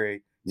Osmond's looking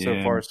great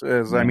so far.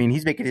 I mean,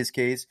 he's making his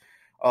case.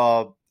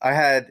 I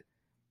had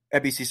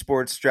NBC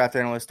Sports draft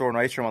analyst Thor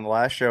Nystrom on the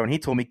last show, and he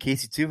told me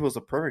Casey Toohill is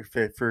a perfect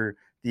fit for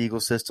the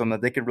Eagles system,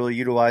 that they could really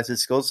utilize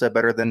his skill set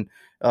better than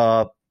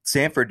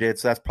Sanford did.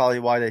 So that's probably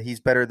why that he's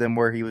better than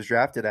where he was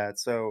drafted at.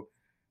 So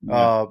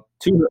Toohill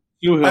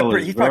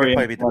he's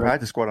probably beat the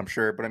practice squad, I'm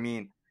sure. But I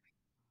mean,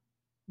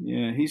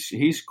 yeah,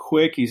 he's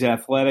quick. He's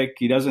athletic.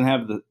 He doesn't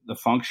have the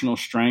functional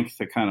strength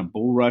to kind of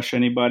bull rush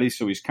anybody.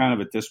 So he's kind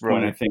of at this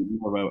point, I think,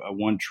 more of a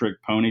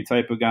one-trick pony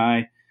type of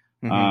guy.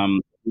 Mm-hmm.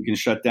 Who can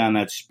shut down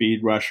that speed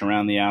rush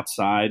around the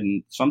outside,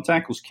 and some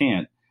tackles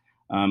can't.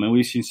 And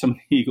we've seen some of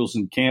the Eagles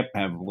in camp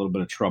have a little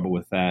bit of trouble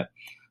with that.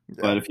 Yeah.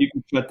 But if you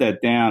can shut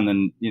that down,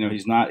 then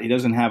he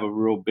doesn't have a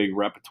real big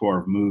repertoire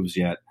of moves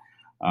yet.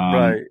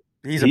 Right.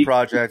 He's a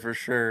project for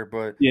sure,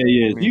 but yeah, he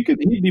is.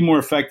 He'd be more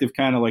effective,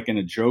 kind of like in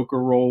a joker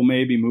role,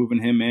 maybe moving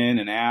him in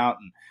and out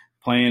and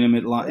playing him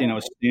at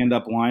a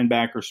stand-up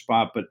linebacker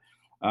spot. But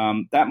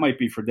that might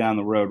be for down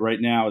the road.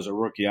 Right now, as a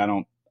rookie,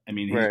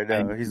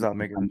 he's not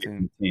making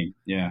the team.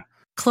 Yeah.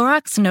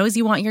 Clorox knows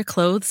you want your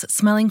clothes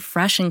smelling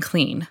fresh and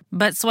clean,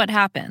 but what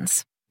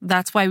happens?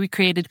 That's why we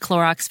created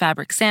Clorox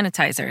fabric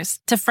sanitizers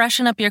to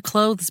freshen up your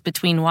clothes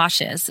between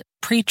washes,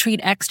 pre-treat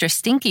extra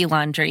stinky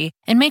laundry,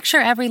 and make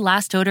sure every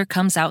last odor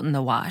comes out in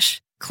the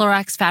wash.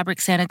 Clorox fabric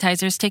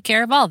sanitizers take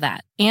care of all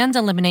that and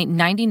eliminate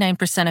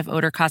 99% of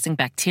odor-causing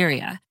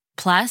bacteria.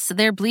 Plus,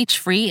 they're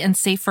bleach-free and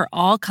safe for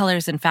all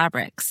colors and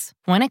fabrics.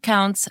 When it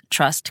counts,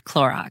 trust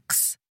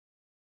Clorox.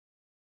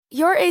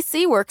 Your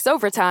AC works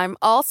overtime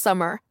all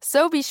summer,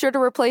 so be sure to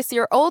replace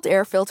your old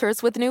air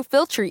filters with new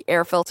Filtry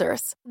air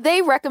filters.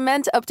 They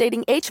recommend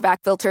updating HVAC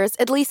filters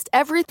at least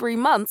every 3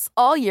 months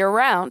all year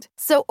round.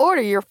 So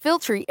order your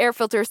Filtry air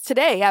filters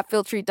today at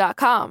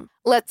Filtry.com.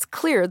 Let's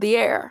clear the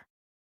air.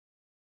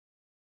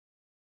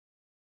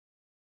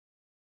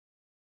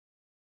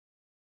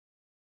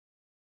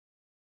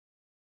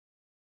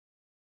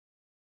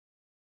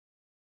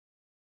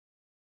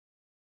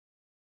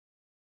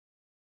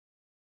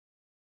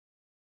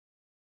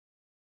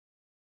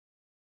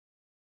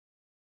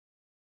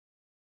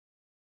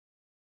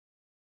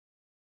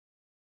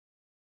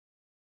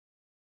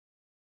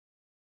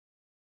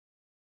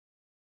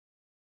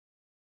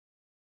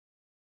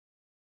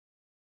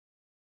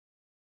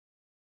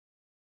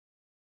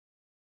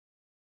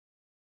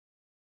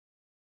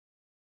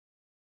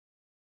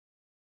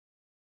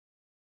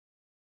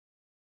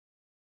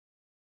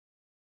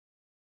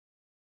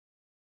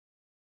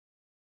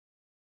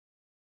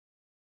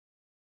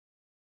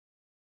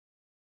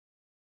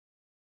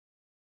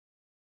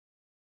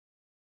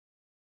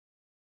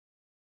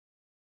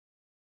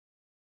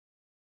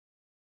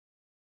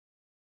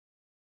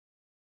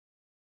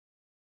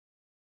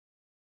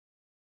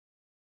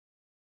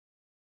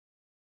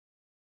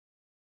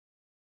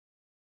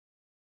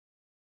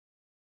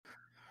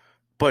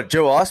 But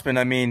Joe Osmond,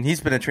 I mean, he's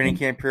been a training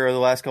camp hero the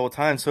last couple of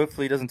times. So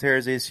hopefully he doesn't tear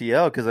his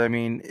ACL, because, I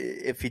mean,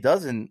 if he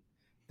doesn't,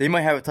 they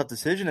might have a tough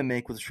decision to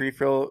make with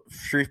Sharif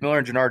Miller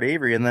and Jannard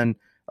Avery. And then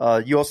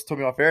you also told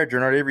me off air,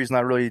 Jannard Avery's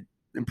not really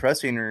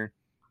impressing or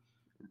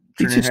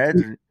turning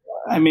heads.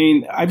 I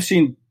mean, I've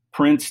seen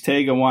Prince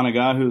Tega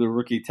Wanagahu, the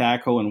rookie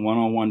tackle, in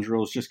one-on-one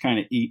drills just kind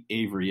of eat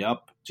Avery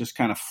up, just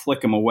kind of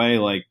flick him away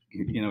like,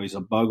 he's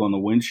a bug on the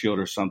windshield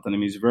or something. I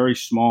mean, he's very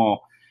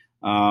small.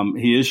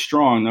 He is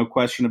strong, no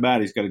question about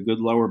it. He's got a good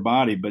lower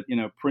body, but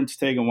Prince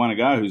Tega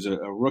Wanagahu, who's a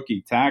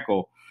rookie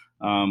tackle,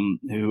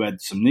 who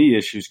had some knee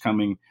issues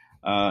coming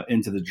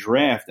into the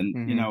draft,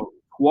 and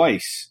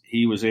twice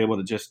he was able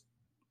to just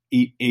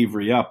eat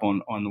Avery up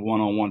on the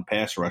one-on-one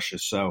pass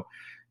rushes. So,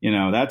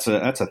 that's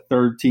a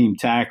third team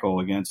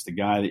tackle against the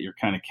guy that you're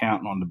kind of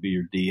counting on to be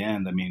your D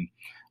end. I mean,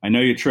 I know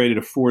you traded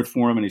a fourth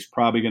for him, and he's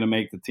probably going to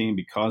make the team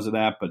because of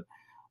that, but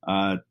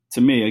to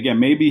me, again,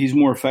 maybe he's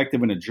more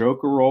effective in a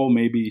joker role.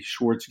 Maybe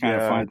Schwartz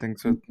kind of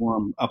finds for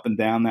him up and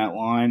down that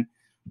line.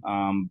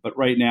 But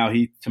right now,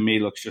 he, to me,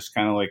 looks just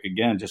kind of like,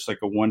 again, just like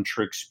a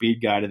one-trick speed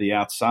guy to the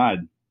outside.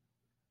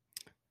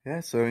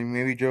 Yeah, so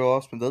maybe Joe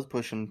Osmond does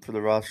push him for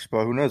the roster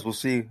spot. Who knows? We'll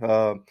see.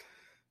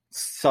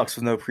 Sucks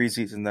with no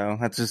preseason, though.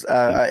 That's just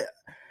I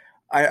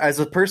as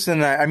a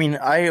person,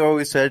 I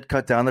always said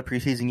cut down the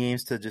preseason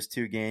games to just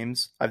 2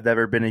 games. I've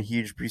never been a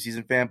huge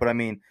preseason fan, but I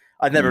mean,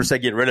 I've never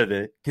said get rid of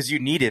it because you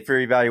need it for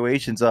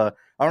evaluations. I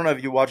don't know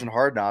if you're watching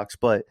Hard Knocks,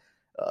 but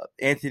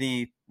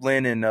Anthony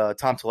Lynn and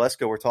Tom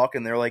Telesco were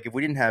talking. They're like, if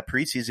we didn't have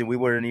preseason, we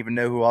wouldn't even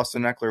know who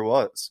Austin Eckler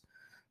was.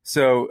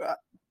 So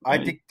I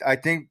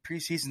think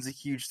preseason's a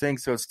huge thing.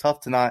 So it's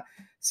tough to not,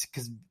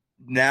 because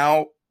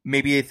now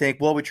maybe they think,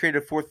 well, we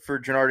traded a fourth for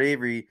Jernard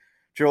Avery.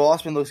 Joe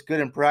Osman looks good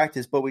in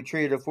practice, but we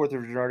traded a fourth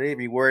for Jernard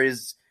Avery,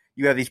 whereas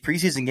you have these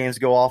preseason games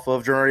to go off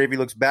of. Jernard Avery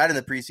looks bad in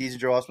the preseason.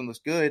 Joe Osman looks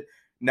good.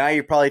 Now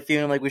you're probably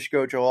feeling like we should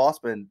go Joe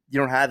Osman. You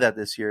don't have that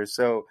this year.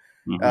 So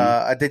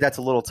I think that's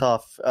a little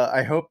tough.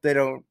 I hope they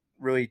don't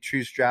really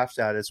choose draft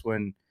status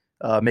when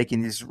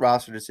making these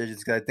roster decisions,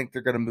 because I think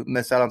they're going to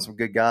miss out on some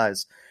good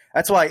guys.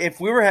 That's why if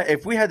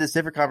we had this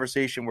different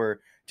conversation where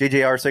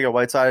J.J.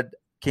 Arcega-Whiteside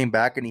came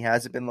back and he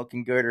hasn't been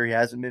looking good or he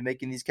hasn't been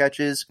making these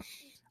catches,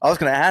 I was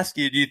going to ask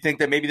you, do you think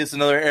that maybe this is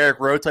another Eric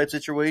Rowe type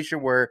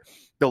situation where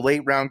the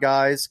late round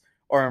guys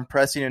are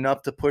impressing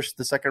enough to push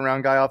the second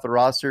round guy off the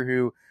roster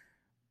who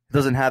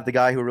doesn't have the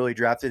guy who really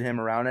drafted him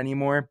around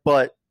anymore?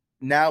 But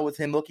now with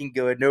him looking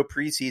good, no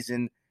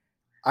preseason,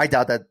 I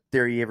doubt that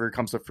theory ever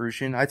comes to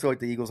fruition. I feel like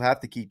the Eagles have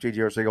to keep J.J.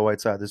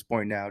 Arcega-Whiteside at this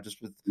point now,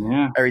 just with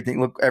everything.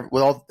 Look,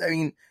 with all, I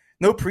mean,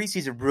 no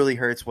preseason really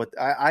hurts.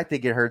 I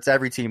think it hurts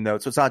every team though,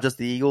 so it's not just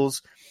the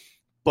Eagles.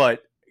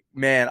 But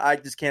man, I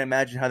just can't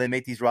imagine how they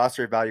make these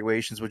roster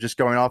evaluations with just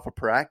going off of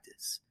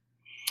practice.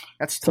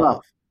 That's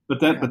tough. But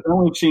then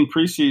we've seen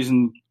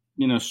preseason,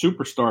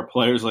 superstar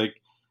players like,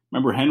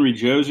 remember Henry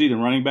Josie, the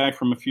running back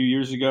from a few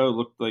years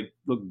ago,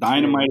 looked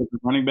dynamite as a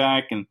running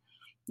back, and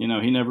he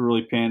never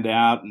really panned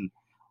out. And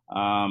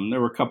there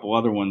were a couple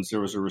other ones.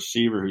 There was a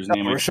receiver whose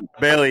name Rashad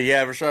Bailey.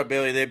 Yeah, Rashad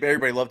Bailey.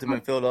 Everybody loved him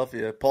in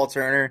Philadelphia. Paul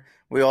Turner.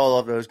 We all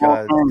love those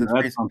guys. That's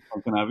what I'm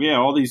thinking of. Yeah,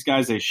 all these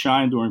guys, they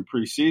shine during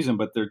preseason,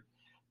 but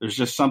there's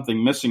just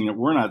something missing that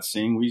we're not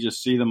seeing. We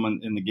just see them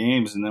in the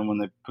games, and then when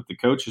they put the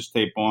coaches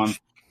tape on,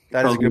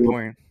 that is a good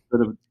point. A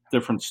bit of a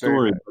different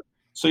story.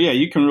 So yeah,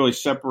 you can really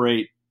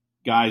separate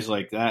guys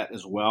like that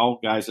as well.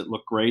 Guys that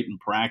look great in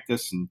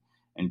practice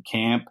and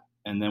camp,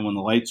 and then when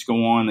the lights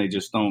go on, they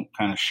just don't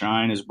kind of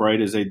shine as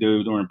bright as they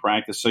do during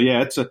practice. So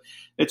yeah,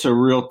 it's a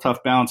real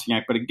tough balancing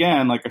act. But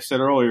again, like I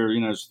said earlier,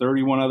 there's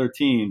 31 other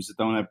teams that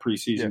don't have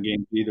preseason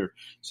games either.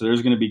 So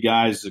there's going to be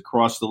guys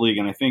across the league,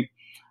 and I think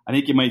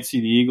you might see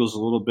the Eagles a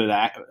little bit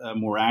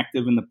more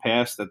active in the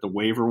past at the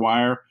waiver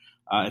wire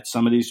at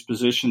some of these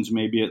positions,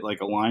 maybe at like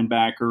a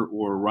linebacker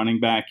or a running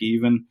back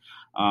even,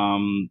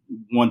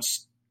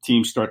 once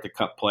teams start to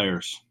cut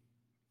players.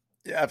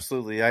 Yeah,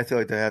 absolutely. I feel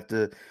like they have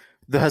to.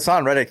 The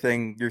Hassan Reddick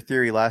thing, your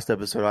theory last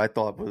episode, I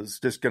thought was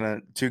just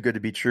too good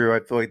to be true. I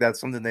feel like that's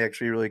something they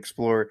actually really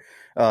explore.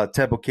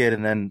 Temple Kid,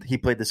 and then he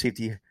played the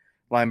safety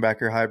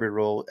linebacker hybrid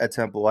role at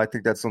Temple. I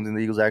think that's something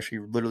the Eagles actually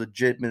really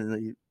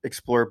legitimately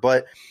explore.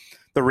 But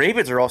the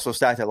Ravens are also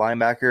stacked at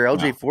linebacker.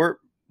 LJ Fort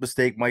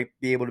mistake might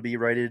be able to be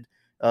righted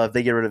if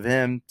they get rid of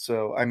him.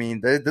 So, I mean,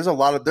 there's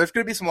going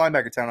to be some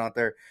linebacker talent out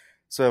there.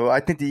 So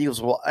I think the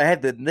Eagles they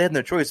had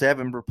no choice. They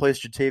haven't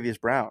replaced Jatavius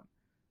Brown.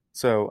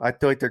 So I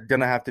feel like they're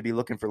going to have to be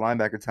looking for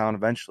linebacker talent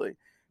eventually.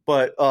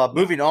 But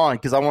moving on,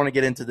 because I want to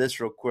get into this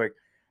real quick.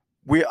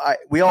 We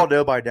all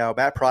know by now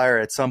Matt Pryor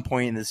at some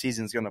point in the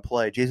season is going to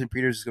play. Jason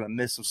Peters is going to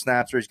miss some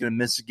snaps or he's going to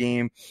miss a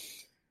game.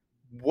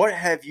 What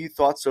have you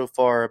thought so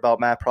far about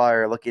Matt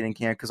Pryor looking in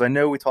camp? Because I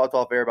know we talked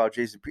off air about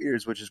Jason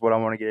Peters, which is what I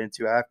want to get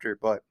into after.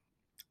 But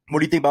what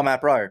do you think about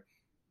Matt Pryor?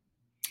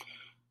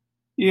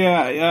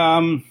 Yeah,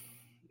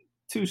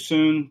 too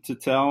soon to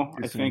tell.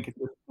 I think at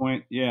this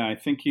point, I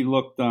think he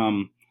looked.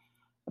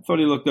 I thought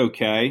he looked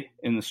okay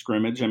in the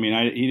scrimmage. I mean,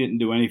 he didn't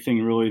do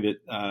anything really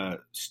that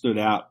stood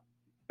out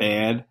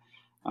bad.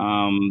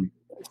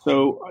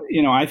 So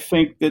I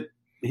think that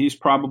he's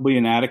probably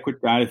an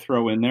adequate guy to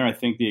throw in there. I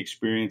think the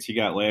experience he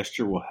got last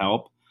year will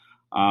help.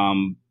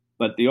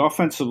 But the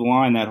offensive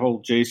line, that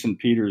whole Jason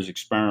Peters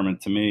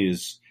experiment to me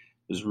is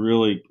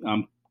really,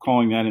 I'm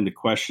calling that into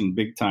question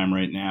big time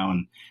right now.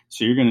 And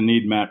so you're going to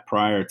need Matt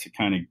Pryor to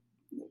kind of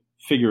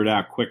figure it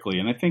out quickly.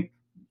 And I think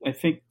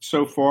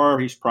so far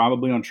he's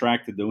probably on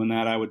track to doing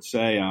that, I would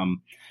say.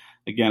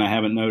 Again,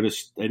 I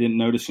didn't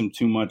notice him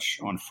too much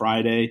on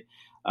Friday.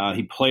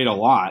 He played a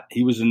lot.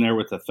 He was in there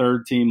with the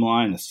third team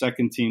line, the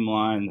second team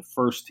line, the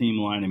first team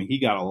line. I mean, he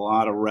got a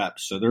lot of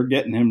reps. So they're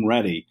getting him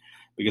ready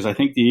because I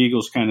think the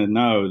Eagles kind of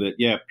know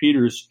that,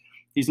 Peters,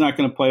 he's not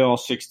going to play all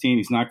 16.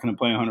 He's not going to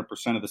play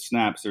 100% of the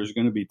snaps. There's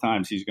going to be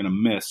times he's going to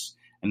miss,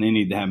 and they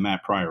need to have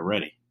Matt Pryor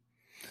ready.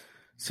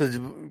 So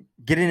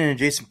getting into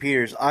Jason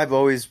Peters, I've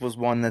always was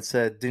one that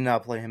said, do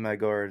not play him at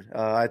guard.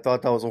 I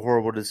thought that was a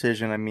horrible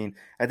decision. I mean,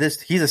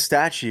 he's a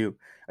statue.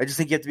 I just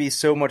think you have to be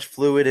so much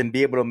fluid and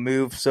be able to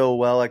move so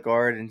well at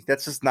guard, and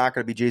that's just not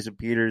going to be Jason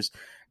Peters.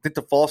 I think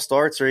the false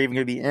starts are even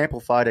going to be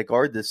amplified at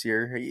guard this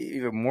year,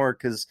 even more,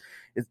 because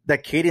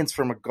that cadence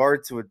from a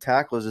guard to a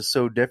tackle is just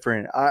so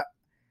different.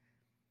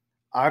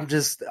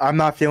 I'm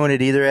not feeling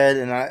it either, Ed,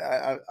 and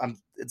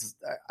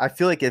I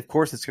feel like, of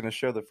course, it's going to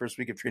show the first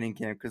week of training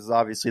camp because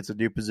obviously it's a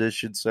new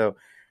position. So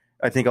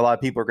I think a lot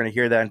of people are going to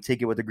hear that and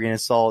take it with a grain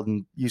of salt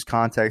and use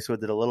context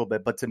with it a little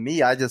bit. But to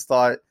me, I just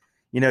thought,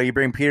 you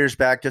bring Peters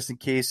back just in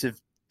case if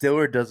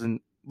Dillard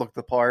doesn't look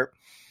the part.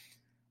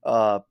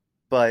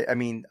 But I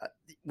mean,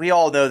 we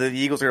all know that the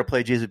Eagles are going to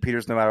play Jason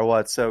Peters no matter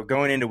what. So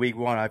going into week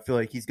one, I feel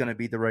like he's going to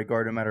be the right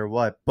guard no matter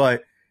what.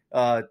 But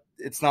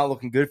it's not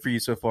looking good for you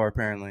so far,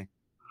 apparently.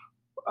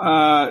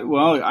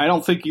 Well, I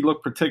don't think he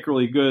looked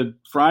particularly good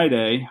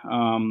Friday.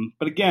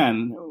 But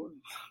again,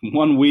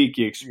 1 week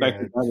you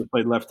expect a guy that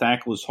played left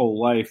tackle his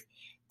whole life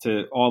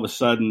to all of a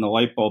sudden the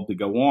light bulb to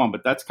go on.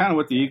 But that's kind of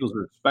what the Eagles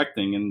are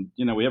expecting.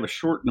 And, we have a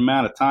shortened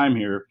amount of time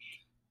here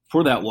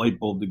for that light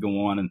bulb to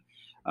go on.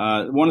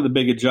 And one of the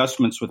big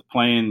adjustments with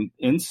playing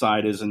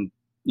inside is,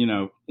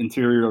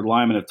 interior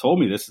linemen have told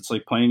me this, it's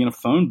like playing in a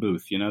phone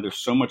booth. There's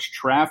so much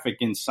traffic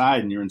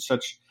inside and you're in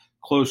such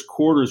close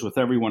quarters with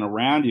everyone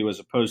around you, as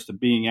opposed to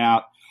being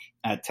out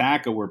at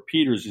tackle where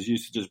Peters is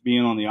used to just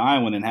being on the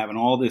island and having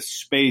all this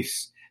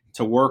space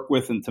to work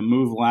with and to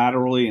move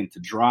laterally and to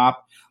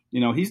drop.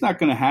 He's not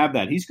going to have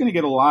that. He's going to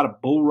get a lot of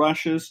bull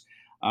rushes.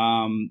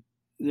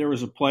 There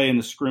was a play in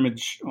the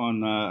scrimmage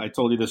on, I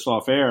told you this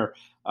off air,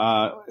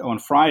 on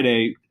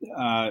Friday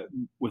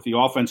with the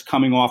offense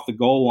coming off the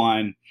goal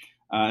line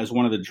as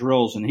one of the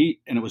drills. And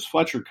it was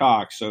Fletcher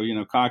Cox. So,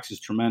 Cox is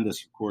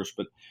tremendous, of course,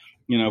 but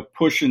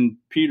pushing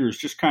Peters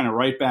just kind of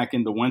right back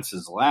into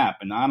Wentz's lap.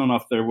 And I don't know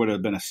if there would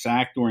have been a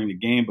sack during the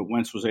game, but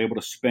Wentz was able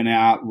to spin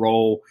out,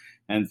 roll,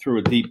 and threw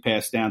a deep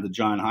pass down to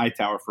John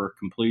Hightower for a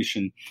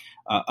completion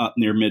up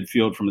near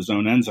midfield from his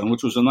own end zone,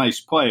 which was a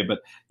nice play. But,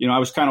 I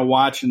was kind of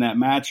watching that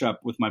matchup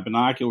with my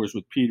binoculars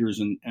with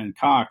Peters and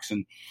Cox,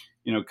 and,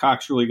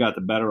 Cox really got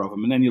the better of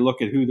him. And then you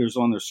look at who there's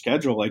on their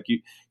schedule. Like,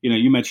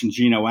 you mentioned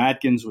Geno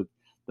Atkins with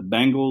the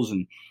Bengals,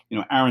 and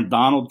Aaron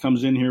Donald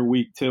comes in here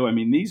week 2. I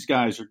mean, these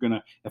guys are going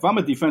to – if I'm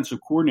a defensive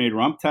coordinator,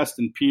 I'm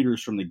testing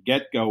Peters from the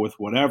get-go with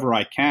whatever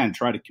I can,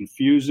 try to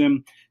confuse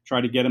him,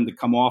 try to get him to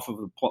come off of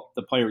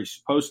the player he's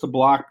supposed to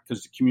block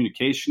because the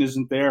communication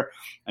isn't there.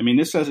 I mean,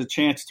 this has a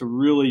chance to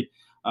really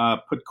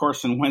put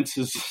Carson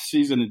Wentz's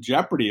season in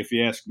jeopardy, if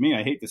you ask me.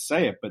 I hate to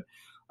say it, but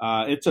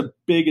it's a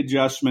big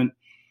adjustment.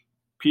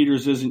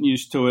 Peters isn't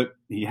used to it.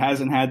 He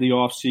hasn't had the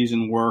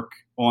offseason work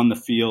on the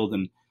field,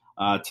 and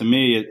to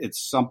me, it's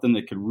something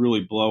that could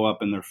really blow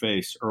up in their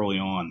face early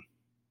on.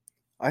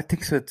 I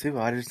think so too.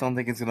 I just don't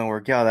think it's going to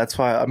work out. That's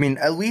why. I mean,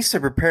 at least they're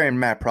preparing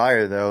Matt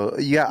Pryor, though.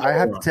 Yeah, I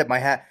have to tip my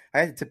hat.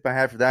 I had to tip my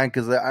hat for that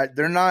because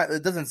they're not.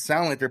 It doesn't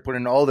sound like they're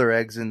putting all their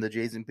eggs in the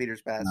Jason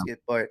Peters basket.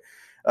 No.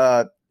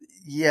 But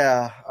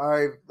yeah,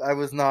 I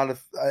was not.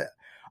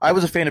 I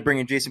was a fan of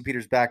bringing Jason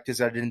Peters back because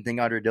I didn't think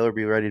Andre Dillard would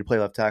be ready to play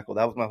left tackle.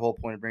 That was my whole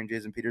point of bringing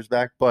Jason Peters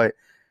back. But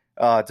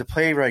to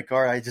play right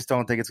guard, I just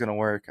don't think it's going to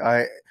work.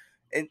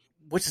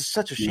 Which is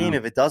such a shame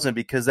if it doesn't,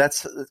 because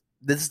this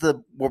is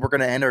what we're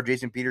going to end our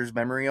Jason Peters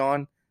memory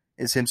on,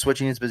 is him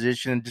switching his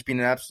position and just being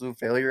an absolute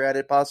failure at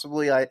it.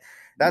 Possibly,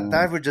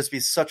 that would just be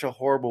such a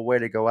horrible way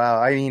to go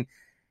out. I mean,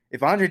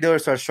 if Andre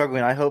Dillard starts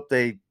struggling, I hope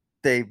they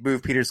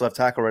move Peters left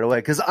tackle right away,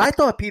 because I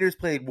thought Peters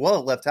played well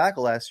at left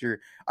tackle last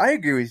year. I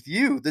agree with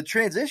you. The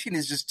transition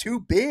is just too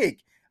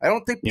big. I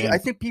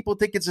think people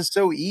think it's just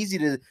so easy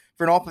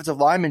for an offensive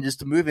lineman just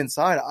to move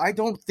inside. I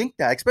don't think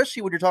that,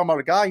 especially when you're talking about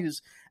a guy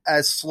who's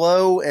as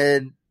slow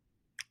and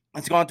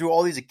has gone through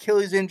all these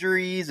Achilles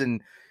injuries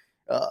and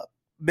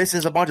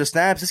misses a bunch of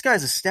snaps. This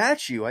guy's a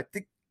statue. I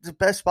think the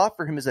best spot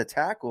for him is at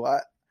tackle.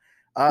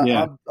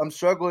 I'm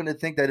struggling to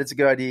think that it's a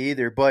good idea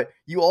either. But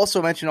you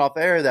also mentioned off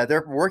air that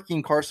they're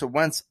working Carson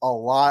Wentz a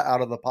lot out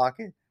of the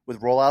pocket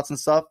with rollouts and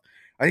stuff.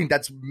 I think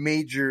that's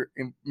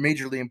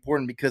majorly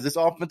important, because this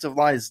offensive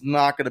line is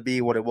not going to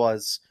be what it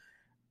was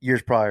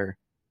years prior.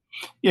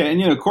 Yeah,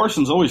 and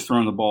Carson's always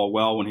thrown the ball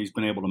well when he's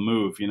been able to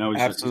move. He's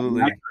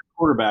absolutely a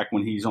quarterback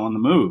when he's on the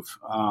move.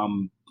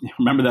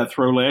 Remember that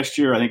throw last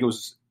year? I think it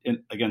was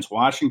against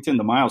Washington,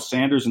 the Miles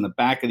Sanders in the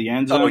back of the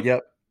end zone. Oh,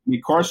 yep. I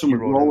mean, Carson was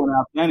rolling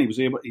out then. He's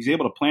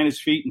able to plant his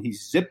feet, and he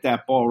zipped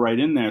that ball right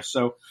in there.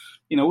 So,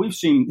 we've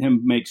seen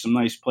him make some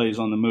nice plays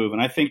on the move,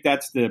 and I think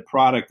that's the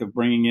product of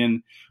bringing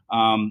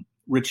in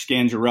Rich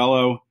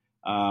Scangarello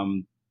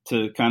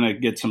to kind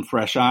of get some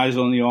fresh eyes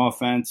on the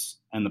offense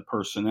and the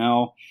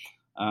personnel,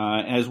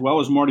 as well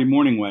as Marty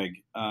Morningweg,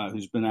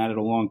 who's been at it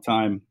a long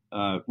time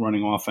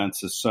running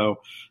offenses.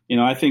 So,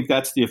 I think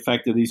that's the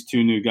effect of these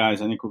two new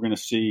guys. I think we're going to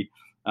see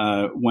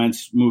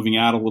Wentz moving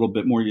out a little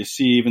bit more. You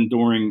see even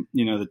during,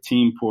 the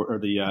team or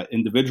the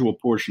individual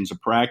portions of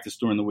practice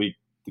during the week,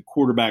 the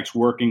quarterbacks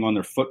working on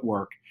their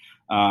footwork.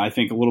 I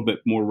think a little bit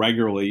more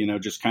regularly,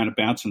 just kind of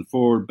bouncing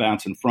forward,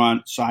 bouncing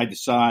front, side to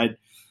side.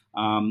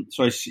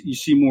 So you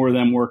see more of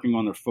them working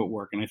on their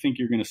footwork, and I think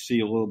you're going to see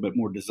a little bit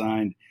more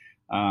designed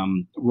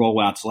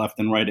rollouts left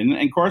and right.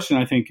 And Carson,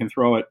 I think, can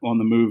throw it on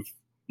the move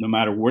no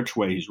matter which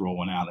way he's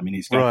rolling out. I mean,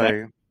 he's got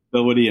that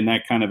ability and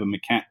that kind of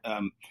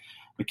a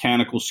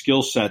mechanical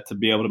skill set to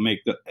be able to make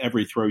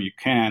every throw you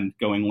can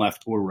going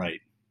left or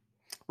right.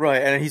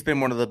 Right, and he's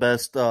been one of the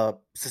best,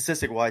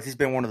 statistic-wise, he's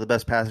been one of the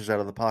best passers out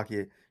of the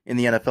pocket in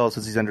the NFL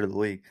since he's entered the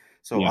league.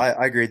 So yeah.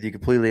 I agree with you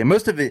completely. And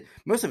most of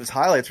his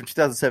highlights from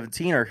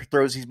 2017 are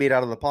throws he's made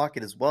out of the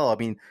pocket as well. I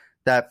mean,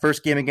 that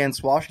first game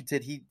against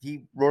Washington,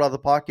 he rolled out of the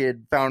pocket,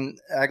 found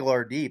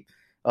Aguilar deep.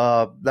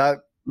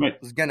 That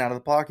was getting out of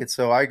the pocket.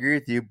 So I agree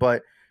with you.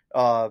 But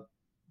the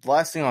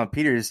last thing on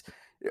Peters,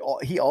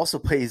 he also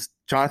plays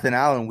Jonathan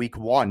Allen week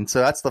 1. So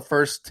that's the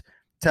first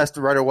test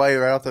right away,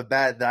 right off the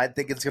bat, that I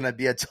think it's going to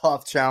be a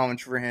tough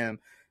challenge for him.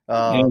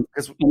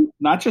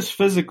 Not just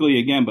physically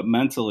again, but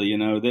mentally.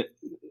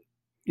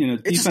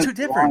 It's just too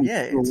different.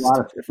 Yeah, it's a lot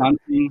of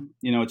hunting.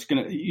 It's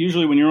gonna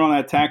usually when you're on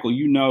that tackle,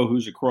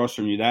 who's across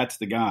from you. That's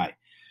the guy.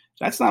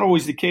 That's not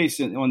always the case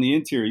on the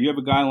interior. You have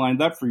a guy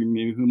lined up for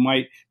you who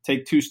might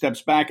take 2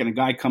 steps back, and a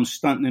guy comes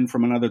stunting in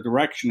from another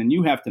direction, and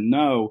you have to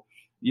know,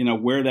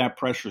 where that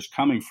pressure is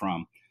coming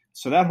from.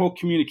 So that whole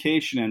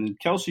communication, and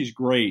Kelsey's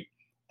great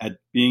at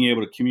being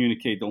able to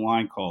communicate the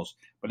line calls.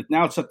 But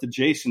now it's up to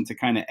Jason to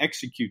kind of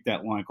execute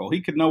that line call.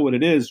 He could know what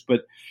it is,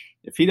 but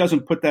if he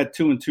doesn't put that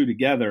 2 and 2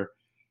 together,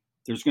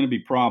 there's going to be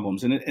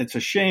problems. And it's a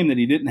shame that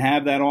he didn't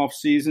have that off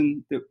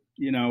season that,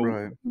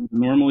 right.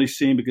 normally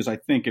seen, because I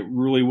think it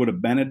really would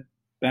have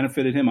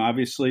benefited him,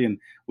 obviously, and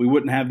we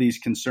wouldn't have these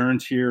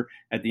concerns here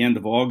at the end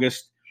of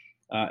August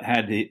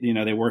had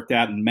they worked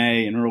out in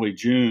May and early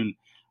June.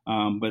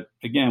 But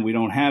again, we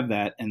don't have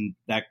that, and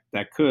that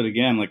could,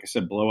 again, like I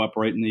said, blow up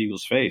right in the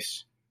Eagles'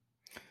 face.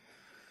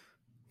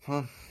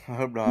 I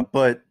hope not.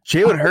 But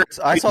Jalen Hurts,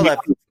 I saw that.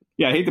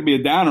 Yeah, I hate to be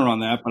a downer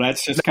on that, but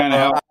that's just kind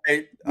of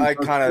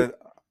how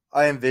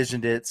I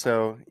envisioned it.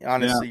 So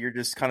honestly, You're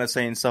just kind of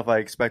saying stuff I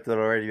expected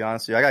already. To be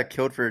honest with you, I got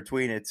killed for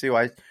tweeting it too.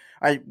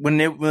 When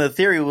the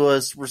theory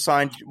was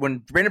resigned, when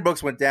Brandon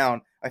Brooks went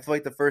down, I feel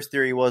like the first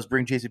theory was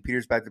bring Jason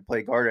Peters back to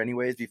play guard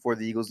anyways before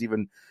the Eagles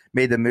even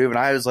made the move. And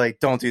I was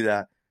like, don't do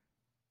that.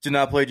 Do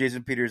not play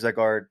Jason Peters at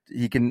guard.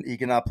 He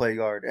cannot play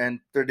guard, and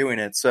they're doing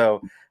it.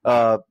 So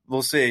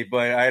we'll see.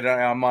 But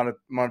I'm not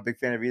a big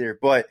fan of either.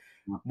 But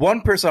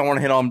one person I want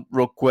to hit on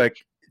real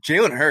quick,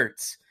 Jalen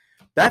Hurts.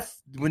 Because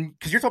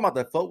you're talking about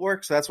the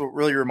footwork, so that's what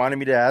really reminded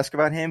me to ask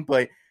about him.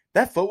 But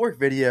that footwork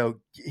video,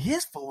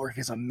 his footwork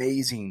is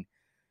amazing.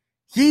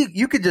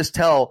 You could just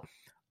tell,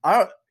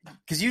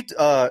 because you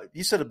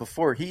said it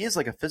before, he is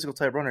like a physical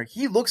type runner.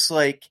 He looks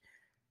like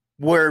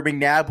where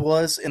McNabb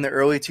was in the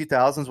early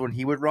 2000s when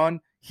he would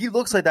run. He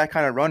looks like that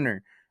kind of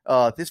runner.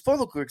 His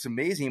footwork looks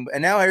amazing,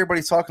 and now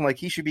everybody's talking like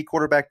he should be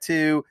quarterback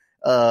too.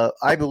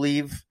 I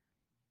believe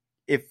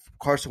if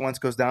Carson Wentz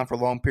goes down for a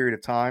long period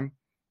of time,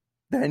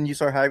 then you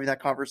start having that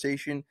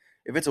conversation.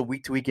 If it's a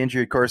week-to-week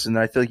injury, Carson,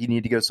 then I feel like you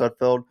need to go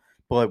Sudfeld.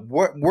 But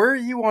where are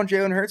you on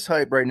Jalen Hurts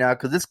hype right now?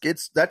 Because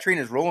that train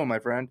is rolling, my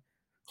friend.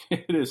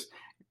 It is.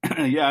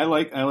 Yeah, I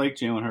like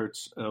Jalen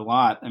Hurts a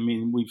lot. I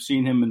mean, we've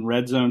seen him in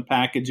red zone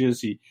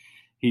packages.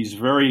 He's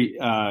very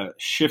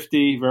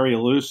shifty, very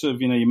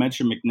elusive. You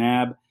mentioned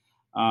McNabb.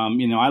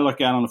 I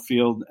look out on the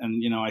field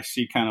and I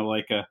see kind of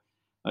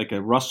like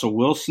a Russell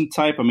Wilson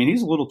type. I mean,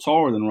 he's a little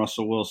taller than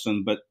Russell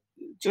Wilson, but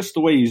just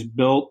the way he's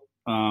built.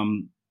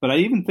 But I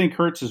even think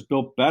Hurts is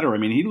built better. I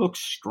mean, he looks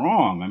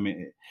strong. I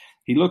mean,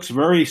 he looks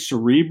very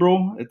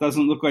cerebral. It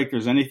doesn't look like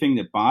there's anything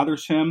that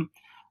bothers him.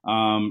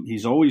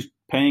 He's always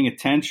paying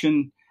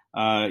attention,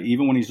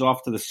 even when he's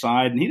off to the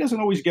side. And he doesn't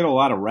always get a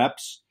lot of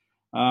reps.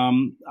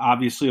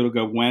 Obviously, it'll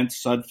go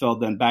Wentz,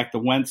 Sudfeld, then back to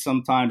Wentz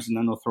sometimes, and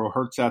then they'll throw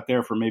Hurts out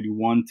there for maybe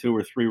 1, 2,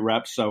 or 3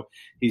 reps. So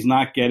he's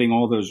not getting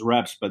all those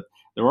reps. But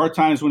there are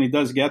times when he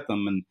does get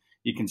them, and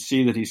you can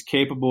see that he's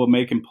capable of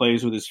making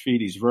plays with his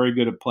feet. He's very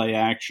good at play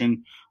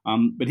action.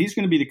 But he's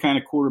going to be the kind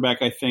of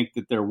quarterback I think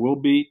that there will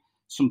be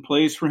some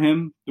plays for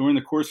him during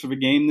the course of a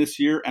game this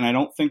year. And I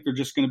don't think they're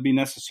just going to be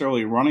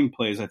necessarily running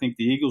plays. I think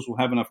the Eagles will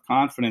have enough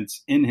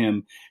confidence in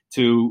him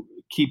to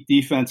keep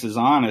defenses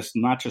honest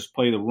and not just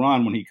play the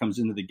run when he comes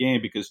into the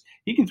game, because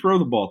he can throw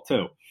the ball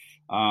too.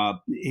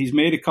 He's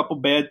made a couple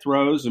bad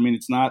throws. I mean,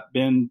 it's not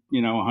been,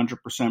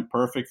 100%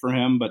 perfect for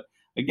him, but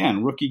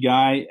again, rookie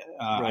guy.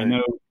 Right. I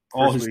know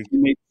all his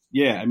teammates.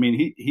 Yeah. I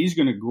mean, he's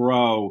going to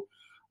grow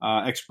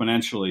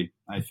exponentially,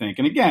 I think.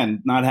 And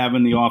again, not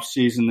having the off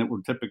season that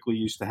we're typically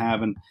used to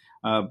having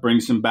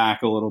brings him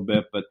back a little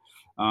bit, but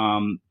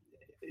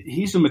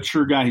he's a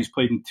mature guy. He's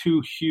played in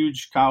 2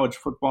 huge college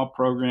football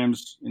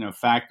programs,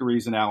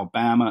 factories in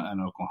Alabama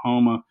and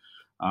Oklahoma.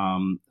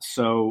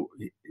 So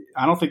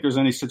I don't think there's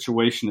any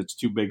situation that's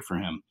too big for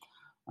him.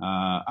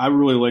 I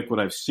really like what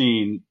I've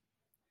seen.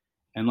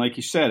 And like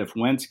you said, if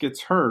Wentz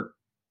gets hurt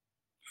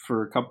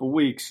for a couple of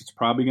weeks, it's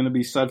probably going to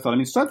be Sudfeld. I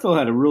mean, Sudfeld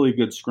had a really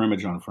good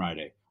scrimmage on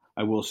Friday,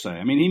 I will say.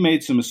 I mean, he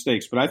made some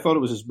mistakes, but I thought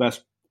it was his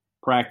best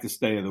practice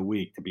day of the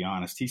week, to be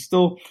honest. He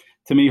still,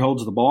 to me,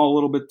 holds the ball a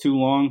little bit too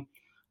long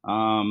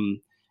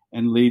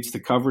and leads to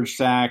coverage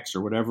sacks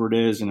or whatever it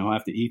is, and he'll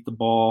have to eat the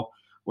ball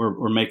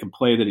or make a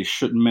play that he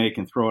shouldn't make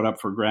and throw it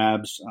up for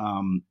grabs.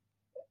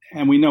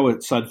 And we know what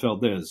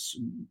Sudfeld is.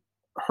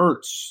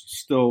 Hurts,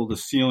 still the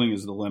ceiling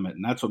is the limit,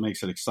 and that's what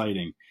makes it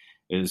exciting,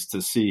 is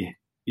to see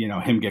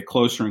him get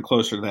closer and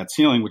closer to that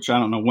ceiling, which I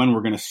don't know when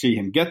we're going to see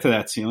him get to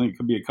that ceiling. It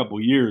could be a couple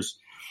of years.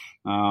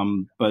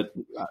 But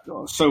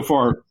so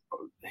far,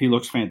 he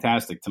looks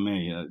fantastic to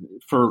me.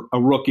 For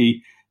a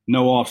rookie,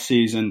 no off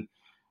season,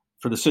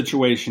 for the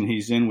situation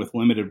he's in with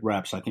limited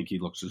reps, I think he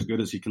looks as good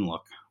as he can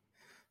look.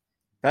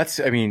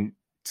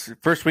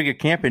 First week of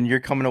camp and you're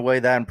coming away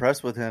that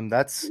impressed with him.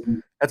 That's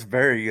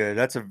very good.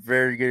 That's a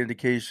very good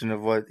indication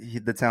of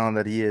the talent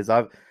that he is.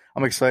 I'm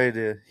excited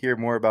to hear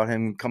more about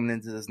him coming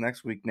into this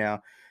next week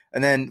now.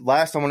 And then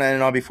last I want to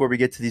end on before we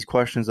get to these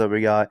questions that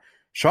we got,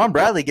 Sean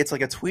Bradley gets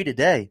like a tweet a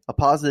day, a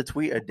positive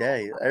tweet a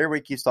day.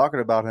 Everybody keeps talking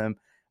about him.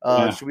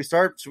 Should we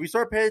start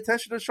paying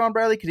attention to Sean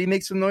Bradley? Could he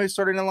make some noise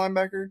starting a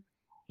linebacker?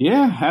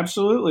 Yeah,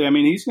 absolutely. I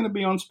mean, he's going to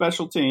be on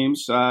special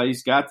teams.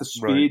 He's got the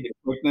speed, Right. the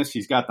quickness.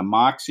 He's got the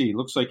moxie. He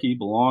looks like he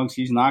belongs.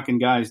 He's knocking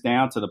guys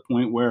down to the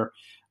point where,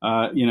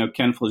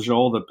 Ken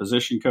Flajole, the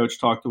position coach,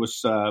 talked to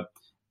us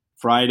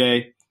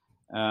Friday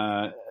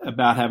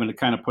about having to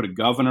kind of put a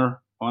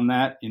governor on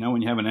that.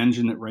 When you have an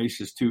engine that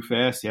races too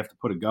fast, you have to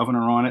put a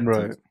governor on it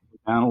Right. to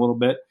down a little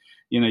bit.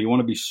 You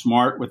want to be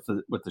smart with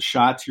the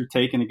shots you're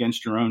taking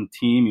against your own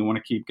team. You want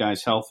to keep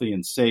guys healthy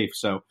and safe.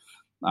 So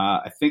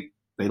I think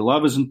they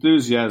love his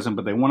enthusiasm,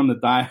 but they want him to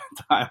dial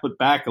it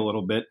back a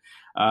little bit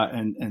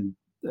and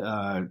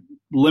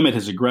limit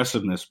his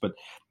aggressiveness. But,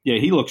 yeah,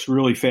 he looks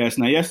really fast.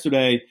 Now,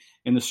 yesterday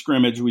in the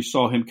scrimmage, we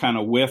saw him kind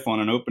of whiff on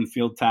an open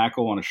field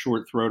tackle on a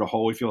short throw to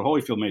Holyfield.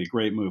 Holyfield made a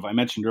great move. I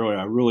mentioned earlier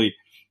I really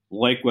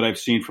like what I've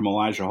seen from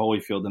Elijah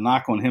Holyfield. The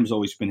knock on him has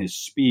always been his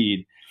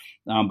speed.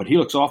 But he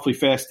looks awfully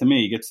fast to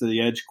me. He gets to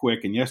the edge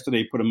quick. And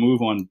yesterday he put a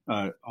move on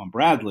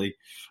Bradley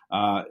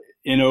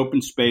in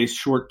open space,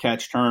 short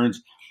catch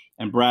turns.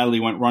 And Bradley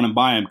went running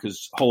by him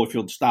because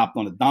Holyfield stopped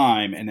on a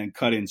dime and then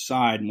cut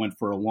inside and went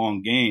for a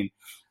long gain.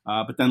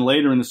 But then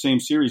later in the same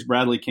series,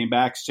 Bradley came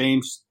back,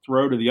 same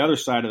throw to the other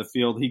side of the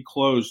field. He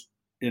closed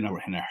in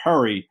a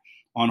hurry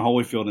on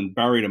Holyfield and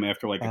buried him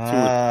after like a 2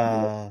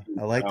 or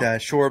 3. I like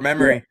that. Short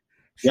memory.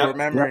 Yeah. Short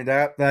memory.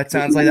 That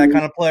sounds like that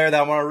kind of player that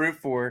I want to root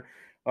for.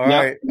 All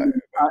right.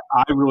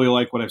 I really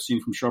like what I've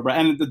seen from Shaw.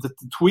 And the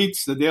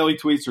tweets, the daily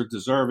tweets are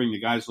deserving. The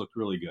guys look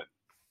really good.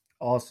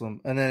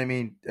 Awesome. And then, I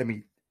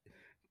mean,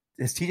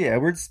 has TJ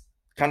Edwards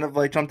kind of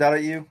like jumped out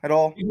at you at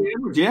all? TJ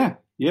Edwards, yeah.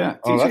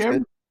 Oh, that's TJ Edwards,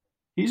 good.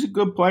 he's a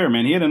good player,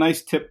 man. He had a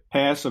nice tip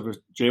pass of a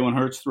Jalen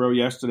Hurts throw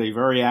yesterday,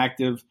 very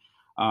active.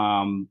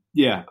 I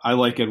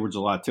like Edwards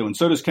a lot too. And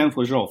so does Ken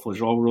Flajole.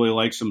 Flajole really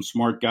likes him,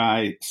 smart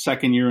guy,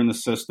 second year in the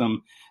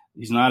system.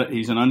 He's an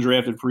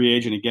undrafted free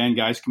agent. Again,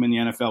 guys come in the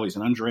NFL. He's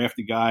an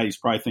undrafted guy. He's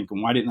probably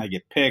thinking, why didn't I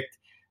get picked?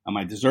 Am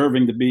I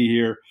deserving to be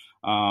here?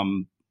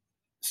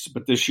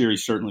 But this year he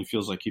certainly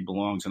feels like he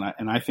belongs, and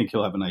I think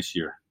he'll have a nice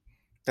year.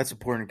 That's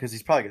important because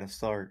he's probably going to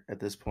start at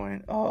this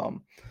point.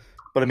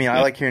 But I mean,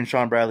 I like hearing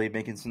Sean Bradley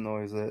making some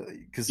noise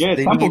because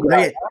Temple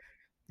guy.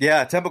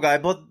 Temple guy.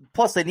 But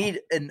plus, they need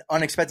an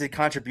unexpected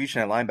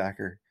contribution at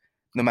linebacker,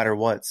 no matter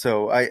what.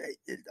 So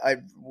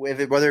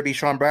whether it be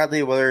Sean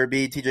Bradley, whether it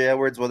be TJ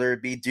Edwards, whether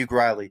it be Duke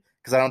Riley,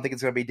 because I don't think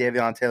it's going to be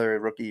Davion Taylor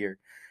rookie year,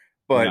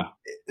 but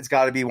it's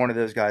got to be one of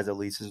those guys at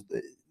least.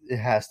 It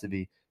has to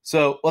be.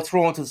 So let's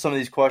roll into some of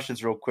these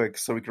questions real quick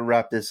so we can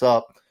wrap this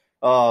up.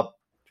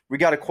 We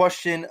got a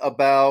question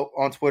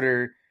on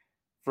Twitter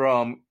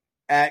from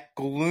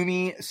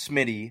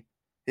 @GloomySmitty,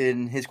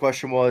 and his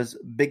question was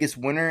biggest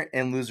winner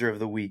and loser of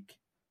the week.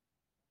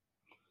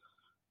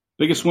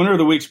 Biggest winner of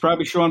the week is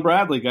probably Sean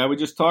Bradley, guy we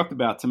just talked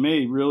about. To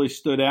me, really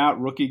stood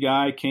out. Rookie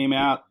guy, came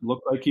out,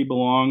 looked like he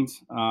belonged.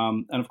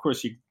 And, of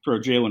course, you throw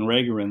Jalen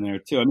Reagor in there,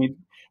 too. I mean,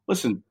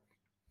 listen,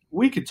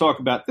 we could talk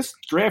about this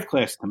draft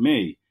class to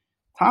me,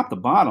 top to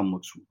bottom,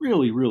 looks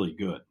really, really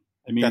good.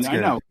 I mean, I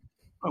know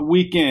a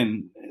week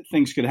in,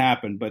 things could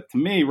happen. But to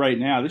me right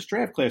now, this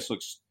draft class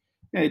looks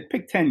it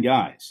picked 10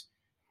 guys.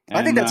 And,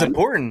 I think that's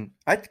important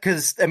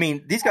because,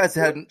 these guys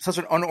had such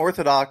an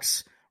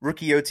unorthodox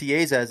rookie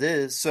OTAs as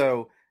is.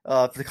 So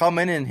to come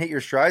in and hit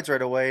your strides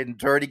right away and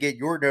to already get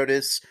your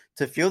notice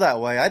to feel that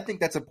way, I think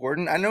that's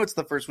important. I know it's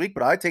the first week,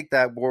 but I take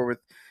that more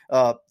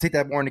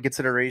into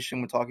consideration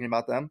when talking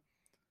about them.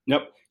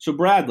 Yep. So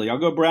Bradley, I'll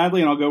go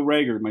Bradley and I'll go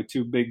Reagor, my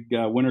two big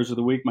winners of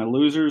the week. My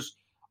losers,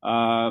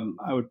 I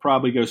would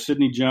probably go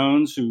Sidney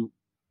Jones, who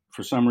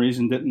for some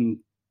reason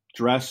didn't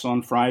dress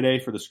on Friday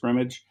for the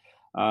scrimmage.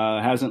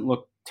 Hasn't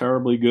looked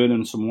terribly good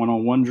in some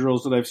one-on-one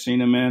drills that I've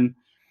seen him in.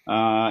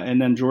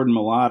 And then Jordan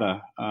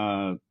Mailata,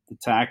 the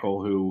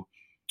tackle, who,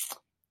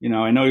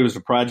 I know he was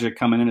a project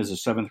coming in as a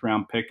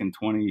 7th-round pick in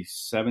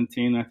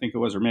 2017, I think it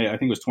was, or maybe I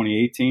think it was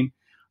 2018.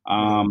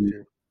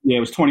 Yeah, it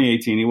was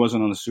 2018. He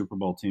wasn't on the Super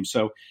Bowl team.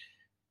 So,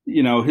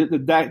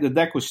 the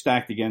deck was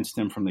stacked against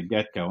him from the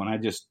get-go. And I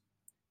just,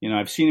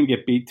 I've seen him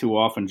get beat too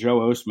often. Joe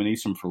Ostman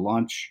eats him for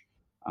lunch.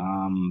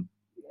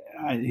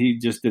 He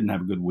just didn't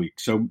have a good week.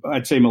 So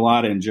I'd say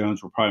Mailata and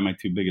Jones were probably my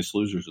two biggest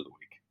losers of the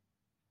week.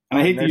 And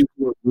I hate to use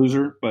the word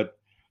loser, but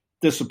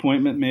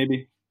disappointment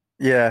maybe.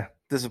 Yeah,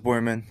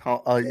 disappointment. I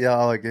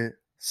like it.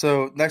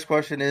 So next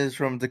question is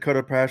from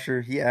Dakota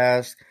Prasher. He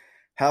asked,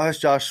 how has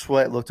Josh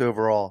Sweat looked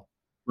overall?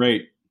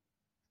 Great.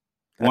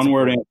 One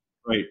word answer.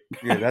 Great.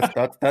 Yeah,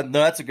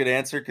 that's a good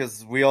answer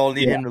because we all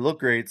need him to look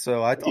great.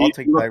 So I'll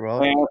take that,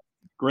 Rob.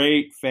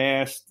 Great,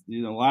 fast. A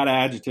lot of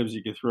adjectives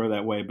you could throw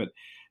that way, but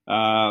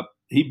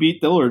he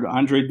beat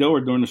Andre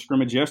Dillard during the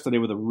scrimmage yesterday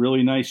with a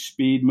really nice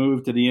speed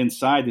move to the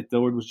inside that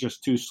Dillard was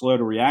just too slow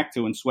to react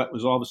to, and Sweat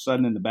was all of a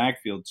sudden in the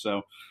backfield.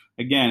 So,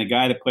 again, a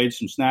guy that played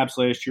some snaps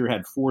last year,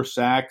 had 4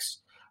 sacks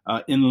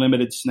in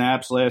limited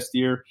snaps last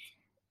year.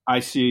 I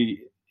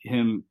see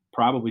him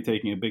probably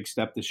taking a big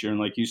step this year.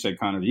 And like you said,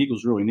 Connor, the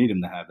Eagles really need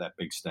him to have that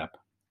big step.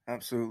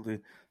 Absolutely.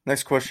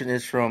 Next question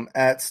is from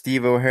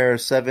 @Steve O'Hara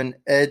 7.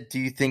 Ed, do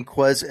you think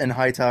Quez and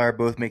Hightower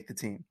both make the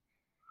team?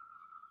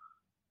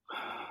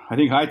 I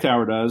think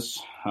Hightower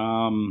does.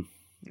 Quez,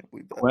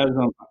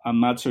 I'm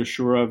not so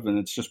sure of, and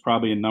it's just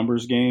probably a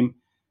numbers game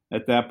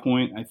at that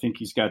point. I think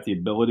he's got the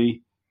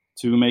ability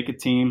to make a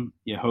team.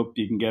 You hope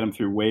you can get him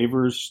through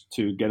waivers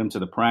to get him to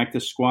the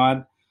practice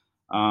squad.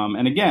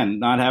 And again,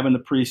 not having the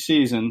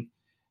preseason,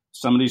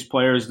 some of these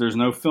players, there's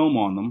no film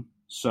on them.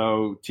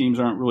 So teams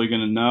aren't really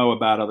going to know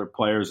about other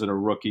players that are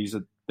rookies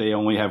that they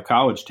only have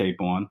college tape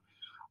on.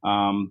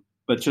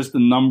 But just the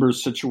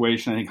numbers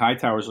situation, I think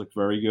Hightower's looked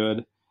very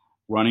good.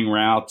 Running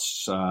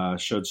routes,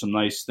 showed some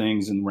nice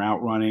things in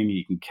route running.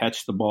 He can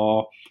catch the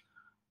ball.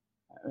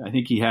 I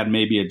think he had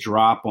maybe a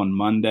drop on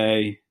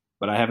Monday,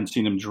 but I haven't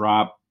seen him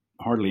drop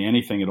hardly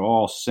anything at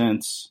all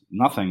since.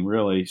 Nothing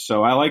really.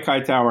 So I like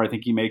Hightower. I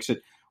think he makes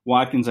it.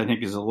 Watkins, I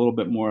think, is a little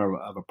bit more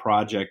of a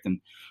project.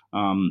 And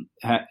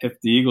if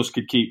the Eagles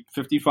could keep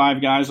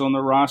 55 guys on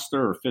the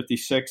roster or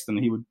 56, then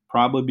he would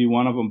probably be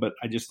one of them. But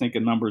I just think a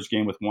numbers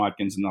game with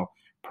Watkins, and they'll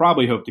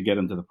probably hope to get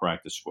him to the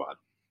practice squad.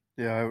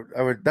 Yeah,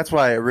 I would. That's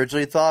what I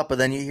originally thought, but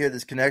then you hear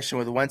this connection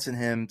with Wentz and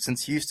him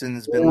since Houston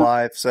has been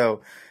live,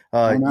 so you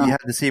had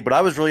to see. But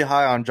I was really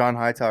high on John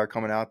Hightower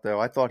coming out,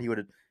 though. I thought he would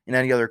have, in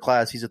any other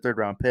class, he's a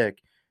third-round pick.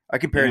 I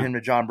compared him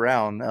to John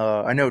Brown.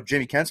 I know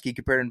Jimmy Kensky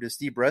compared him to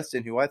Steve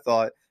Breston, who I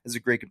thought is a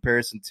great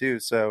comparison, too.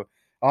 So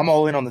I'm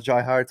all in on the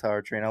Jai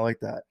Hightower train. I like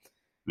that.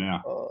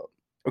 Yeah.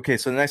 Okay,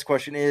 so the next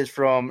question is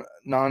from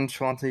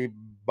Nonchalant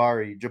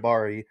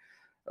Jabari.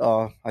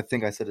 I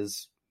think I said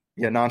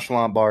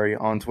Nonchalant Bari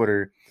on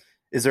Twitter.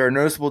 Is there a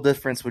noticeable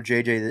difference with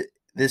JJ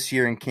this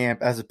year in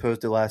camp as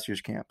opposed to last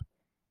year's camp?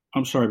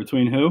 I'm sorry,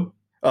 between who?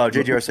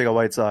 JJ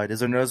Arcega-Whiteside. Is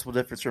there a noticeable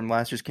difference from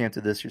last year's camp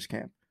to this year's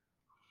camp?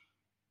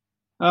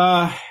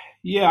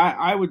 Yeah,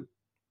 I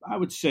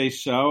would say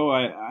so.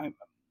 I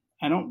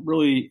don't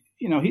really,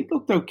 he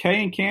looked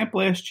okay in camp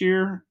last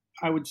year,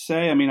 I would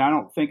say. I mean, I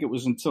don't think it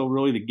was until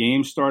really the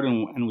game started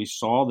and we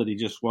saw that he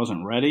just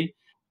wasn't ready.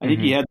 I think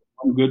he had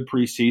one good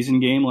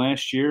preseason game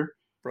last year,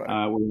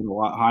 right, with a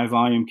lot high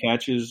volume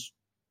catches,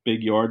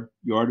 big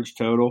yardage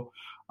total.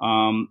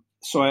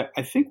 So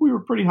I think we were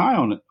pretty high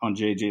on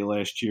JJ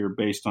last year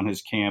based on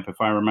his camp,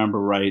 if I remember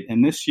right.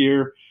 And this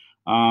year,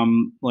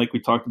 like we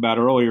talked about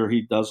earlier,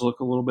 he does look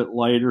a little bit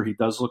lighter. He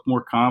does look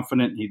more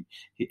confident.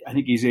 I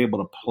think he's able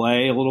to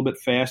play a little bit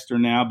faster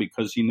now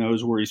because he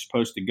knows where he's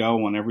supposed to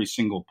go on every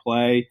single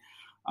play.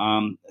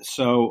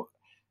 So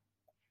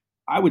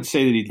I would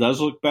say that he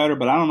does look better,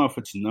 but I don't know if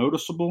it's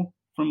noticeable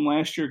from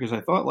last year because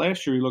I thought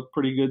last year he looked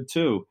pretty good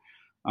too.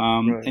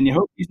 Right. And you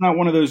hope he's not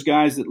one of those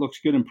guys that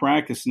looks good in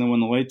practice and then when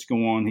the lights go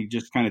on, he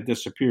just kind of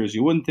disappears.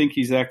 You wouldn't think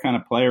he's that kind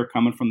of player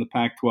coming from the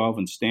Pac-12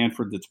 and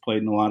Stanford that's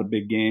played in a lot of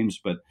big games,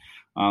 but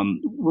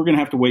we're going to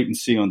have to wait and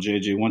see on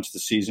JJ once the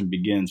season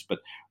begins. But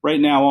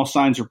right now, all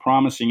signs are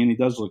promising, and he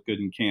does look good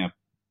in camp.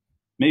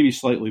 Maybe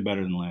slightly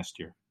better than last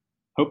year.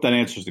 Hope that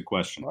answers the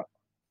question.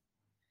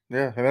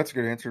 Yeah, that's a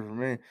good answer for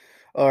me.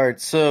 All right,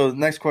 so the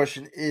next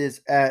question is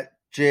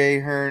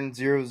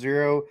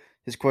 @JHearn00.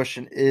 His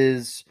question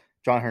is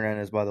John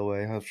Hernandez, by the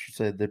way. I should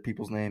say their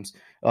people's names.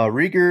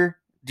 Rieger,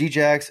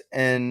 Djax,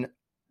 and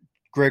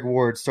Greg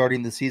Ward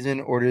starting the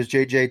season, or does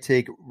JJ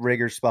take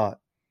Rieger's spot?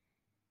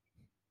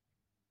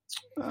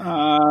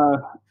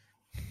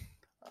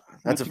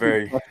 That's a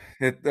very.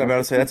 I'm about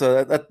to say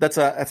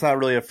that's not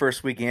really a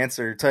first week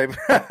answer type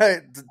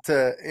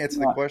to answer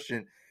the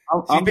question.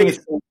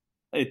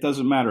 It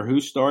doesn't matter who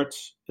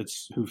starts;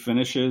 it's who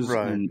finishes,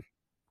 right, and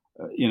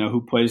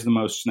who plays the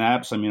most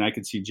snaps. I mean, I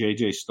could see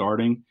JJ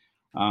starting.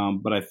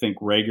 But I think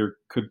Rieger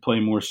could play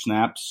more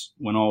snaps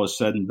when all is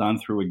said and done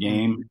through a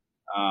game,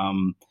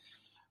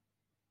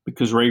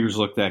 because Rager's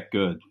looked that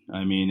good.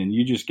 I mean, and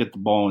you just get the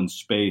ball in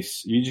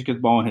space. You just get the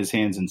ball in his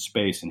hands in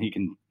space, and he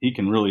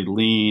can really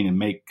lean and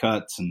make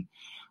cuts, and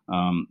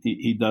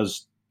he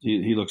does.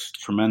 He looks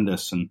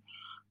tremendous, and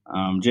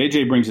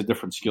JJ brings a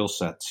different skill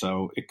set.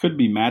 So it could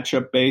be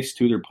matchup based,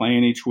 who they're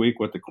playing each week,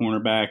 what the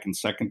cornerback and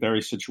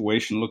secondary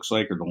situation looks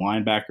like, or the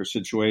linebacker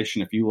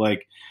situation. If you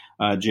like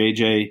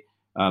JJ.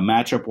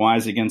 Matchup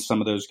wise against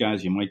some of those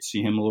guys, you might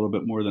see him a little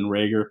bit more than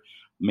Rieger.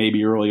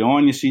 Maybe early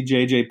on you see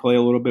JJ play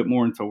a little bit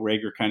more until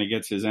Rieger kind of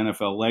gets his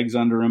NFL legs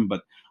under him.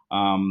 But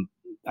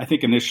I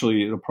think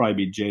initially it'll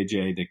probably be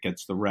JJ that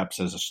gets the reps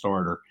as a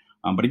starter.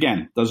 But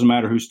again, doesn't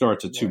matter who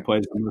starts. It's who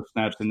plays the most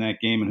snaps in that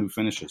game and who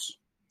finishes.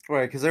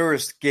 Right, because there were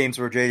games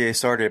where JJ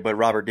started, but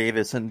Robert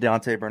Davis and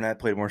Deontay Burnett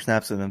played more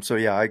snaps than him. So,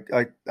 yeah,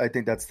 I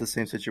think that's the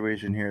same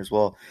situation here as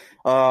well.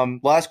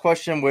 Last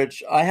question,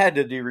 which I had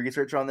to do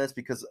research on this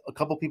because a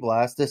couple people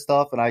asked this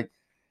stuff, and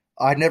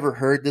I'd never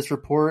heard this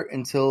report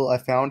until I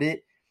found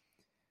it.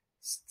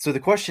 So the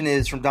question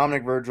is from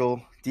Dominic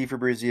Virgil, D.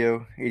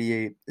 Fabrizio,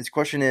 88. His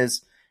question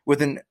is,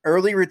 with an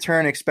early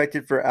return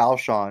expected for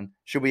Alshon,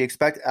 should we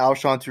expect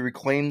Alshon to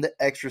reclaim the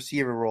X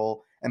receiver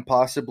role and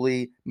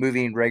possibly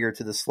moving Rieger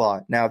to the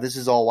slot? Now, this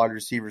is all wide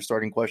receiver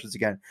starting questions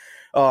again.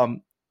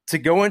 To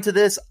go into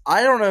this,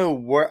 I don't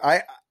know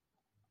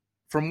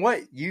from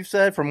what you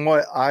said, from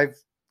what I've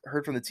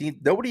heard from the team,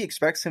 nobody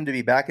expects him to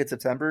be back in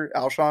September.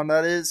 Alshon,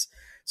 that is.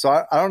 So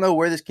I don't know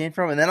where this came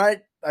from. And then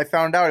I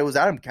found out it was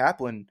Adam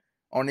Kaplan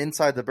on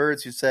Inside the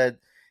Birds who said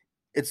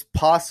it's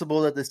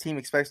possible that this team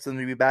expects them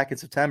to be back in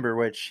September,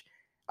 which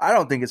I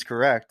don't think is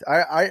correct.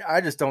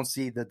 I just don't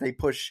see that they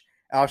push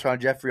Alshon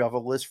Jeffrey off a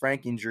Liz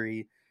Frank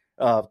injury,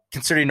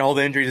 considering all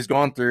the injuries he's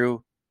gone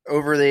through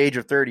over the age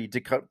of 30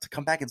 to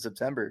come back in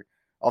September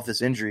off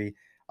this injury.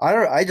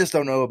 I just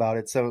don't know about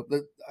it. So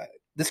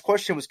this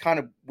question was kind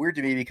of weird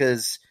to me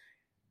because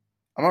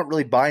I'm not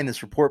really buying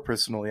this report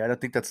personally. I don't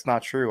think that's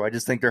not true. I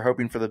just think they're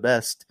hoping for the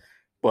best,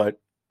 but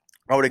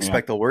I would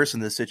expect the worst in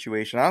this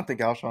situation. I don't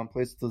think Alshon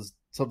plays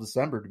till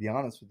December, to be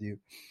honest with you.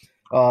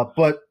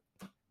 But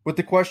what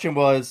the question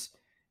was,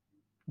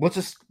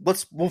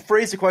 we'll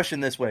phrase the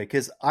question this way,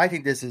 because I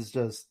think this is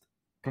just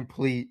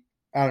complete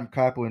Adam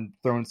Kaplan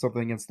throwing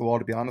something against the wall,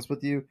 to be honest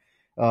with you.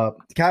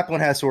 Kaplan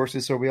has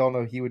sources, so we all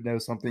know he would know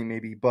something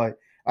maybe, but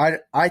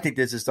I think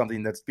this is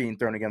something that's being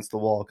thrown against the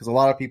wall because a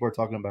lot of people are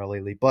talking about it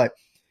lately. But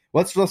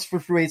let's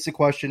rephrase the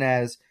question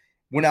as,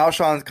 when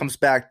Alshon comes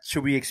back,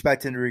 should we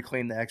expect him to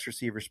reclaim the X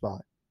receiver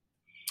spot?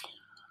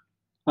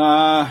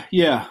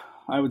 Yeah,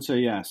 I would say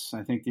yes.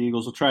 I think the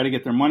Eagles will try to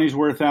get their money's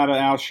worth out of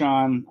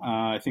Alshon.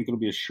 I think it'll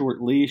be a short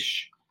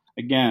leash.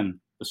 Again,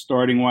 the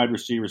starting wide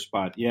receiver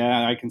spot.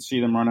 Yeah, I can see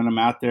them running him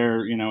out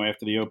there,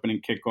 after the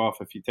opening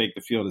kickoff if you take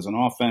the field as an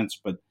offense.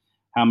 But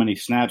how many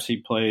snaps he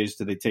plays?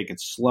 Do they take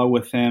it slow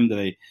with him? Do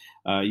they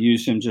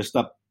use him just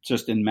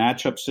in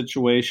matchup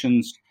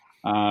situations?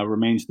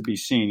 Remains to be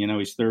seen.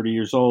 He's 30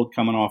 years old,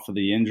 coming off of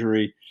the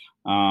injury.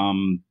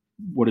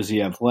 What does he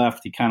have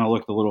left? He kind of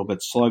looked a little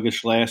bit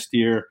sluggish last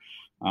year.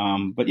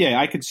 But yeah,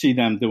 I could see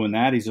them doing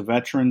that. He's a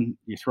veteran.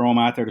 You throw him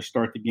out there to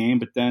start the game,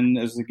 but then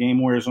as the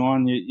game wears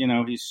on,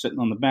 he's sitting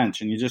on the bench,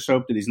 and you just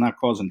hope that he's not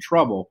causing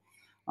trouble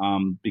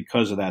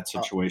because of that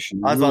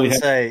situation. I was about to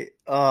say,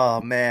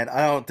 oh man,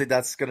 I don't think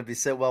that's going to be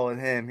sit well with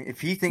him.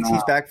 If he thinks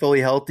he's back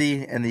fully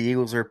healthy and the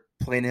Eagles are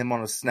playing him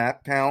on a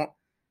snap count.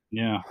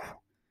 Yeah.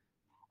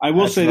 I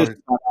will say this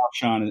about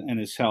Alshon and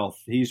his health.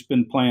 He's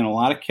been playing a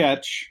lot of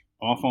catch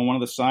off on one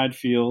of the side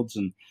fields,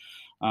 and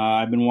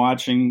I've been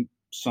watching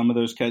some of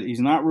those catch.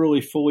 He's not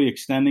really fully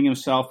extending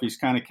himself. He's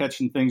kind of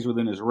catching things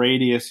within his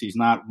radius. He's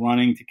not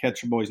running to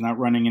catch a ball. He's not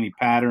running any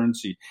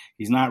patterns.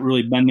 He's not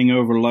really bending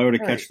over low to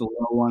catch the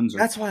low ones.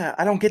 That's why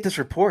I don't get this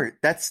report.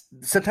 That's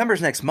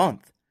September's next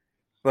month.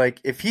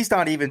 Like, if he's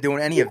not even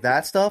doing any of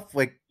that stuff,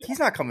 like, he's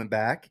not coming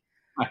back.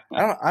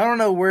 I don't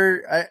know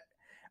where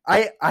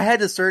I had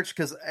to search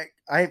because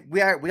we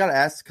got to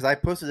ask, because I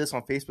posted this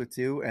on Facebook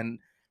too, and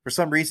for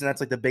some reason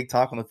that's like the big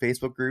talk on the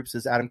Facebook groups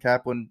is Adam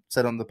Kaplan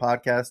said on the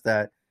podcast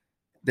that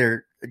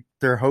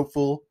they're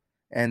hopeful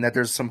and that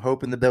there's some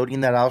hope in the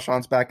building that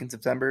Alshon's back in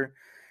September,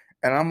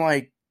 and I'm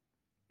like,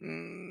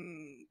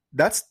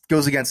 that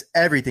goes against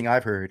everything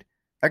I've heard.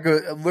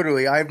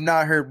 Literally, I've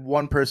not heard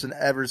one person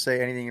ever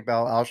say anything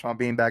about Alshon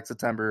being back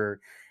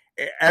September.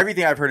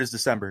 Everything I've heard is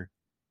December.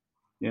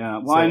 Yeah,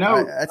 well, I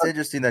know that's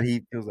interesting that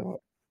he feels that way.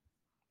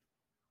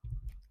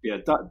 Yeah,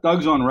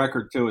 Doug's on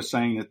record, too, as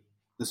saying that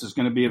this is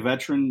going to be a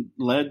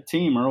veteran-led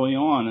team early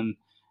on. And,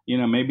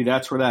 maybe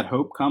that's where that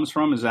hope comes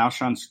from, is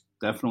Alshon's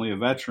definitely a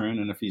veteran.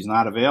 And if he's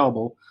not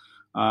available,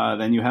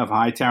 then you have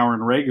Hightower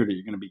and Reagor that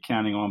you're going to be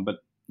counting on. But,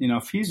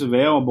 if he's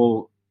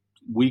available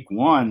week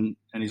one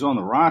and he's on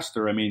the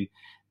roster, I mean,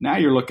 now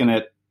you're looking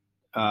at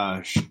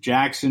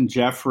Jackson,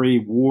 Jeffrey,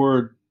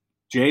 Ward,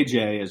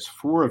 JJ as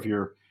four of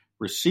your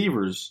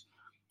receivers.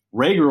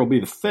 Reagor will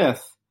be the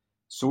fifth.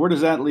 So where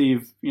does that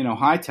leave,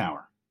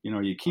 Hightower?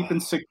 Are you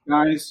keeping six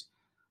guys?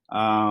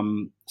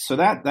 So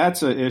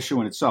that's an issue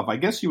in itself. I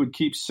guess you would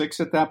keep six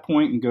at that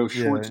point and go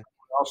short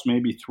somewhere else,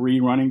 maybe three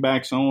running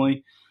backs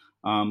only,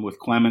 with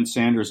Clemens,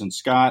 Sanders, and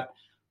Scott.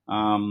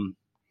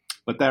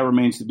 But that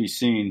remains to be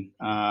seen.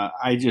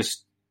 I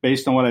just,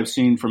 based on what I've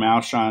seen from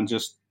Alshon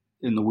just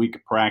in the week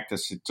of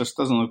practice, it just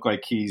doesn't look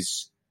like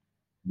he's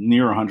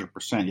near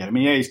 100% yet. I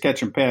mean, yeah, he's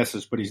catching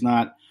passes, but he's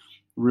not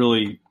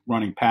really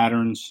running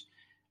patterns.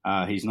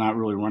 He's not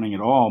really running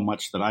at all,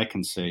 much that I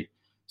can see.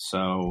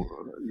 So,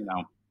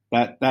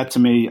 that to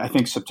me, I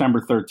think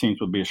September 13th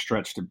would be a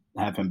stretch to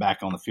have him back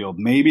on the field.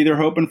 Maybe they're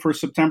hoping for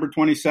September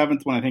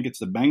 27th when I think it's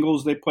the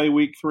Bengals they play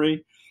week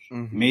 3.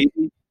 Mm-hmm.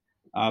 Maybe.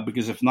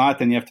 Because if not,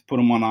 then you have to put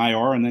him on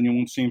IR and then you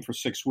won't see him for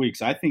 6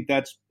 weeks. I think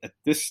that's, at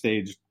this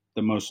stage,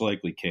 the most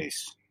likely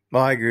case.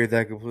 Well, I agree with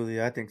that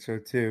completely. I think so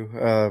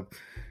too.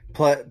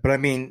 But I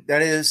mean,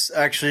 that is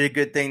actually a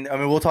good thing. I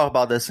mean, we'll talk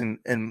about this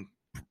in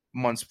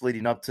months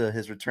leading up to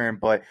his return,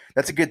 but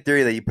that's a good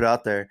theory that you put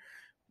out there.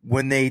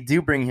 When they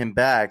do bring him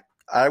back,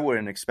 I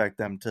wouldn't expect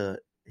to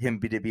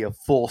be a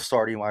full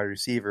starting wide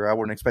receiver. I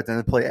wouldn't expect them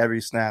to play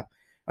every snap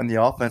on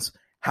the offense.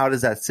 How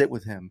does that sit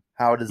with him?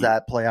 How does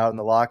that play out in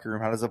the locker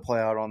room? How does it play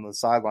out on the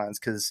sidelines?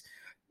 Because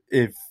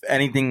if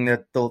anything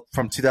that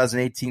from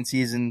 2018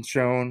 season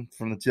shown,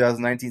 from the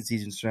 2019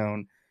 season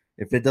shown,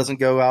 if it doesn't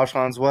go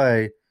Alshon's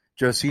way,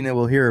 Josina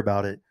will hear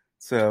about it.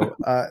 So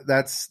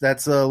that's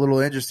a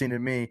little interesting to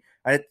me.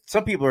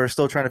 Some people are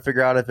still trying to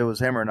figure out if it was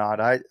him or not.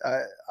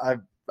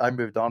 I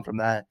moved on from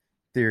that.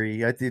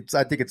 theory. I think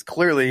it's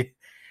clearly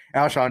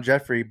Alshon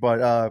Jeffrey,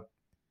 but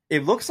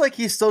it looks like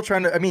he's still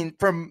trying to. I mean,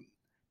 from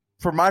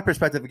my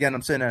perspective, again,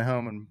 I'm sitting at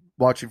home and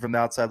watching from the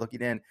outside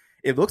looking in.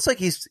 It looks like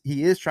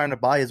he is trying to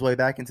buy his way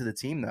back into the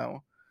team,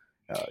 though.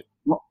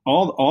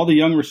 All the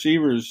young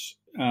receivers,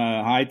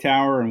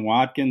 Hightower and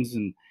Watkins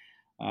and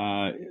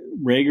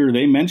Rager,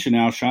 they mention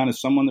Alshon as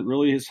someone that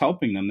really is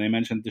helping them. They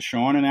mentioned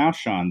Deshaun and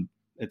Alshon.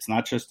 It's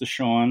not just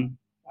Deshaun.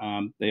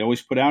 They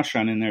always put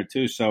Alshon in there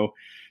too. So,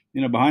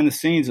 behind the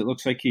scenes, it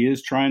looks like he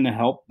is trying to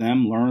help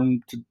them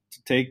learn to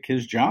take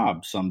his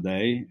job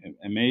someday.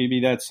 And maybe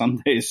that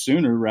someday is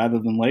sooner rather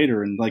than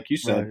later. And like you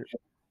said, right.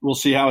 We'll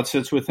see how it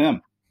sits with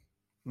him.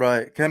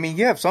 Right. I mean,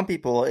 you have some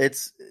people,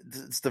 it's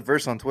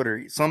diverse on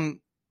Twitter. Some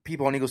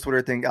people on Eagles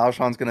Twitter think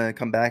Alshon's going to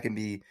come back and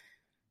be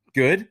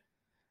good.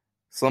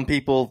 Some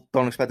people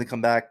don't expect to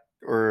come back,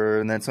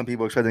 and then some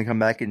people expect to come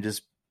back and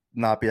just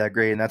not be that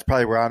great. And that's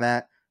probably where I'm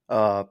at.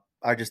 I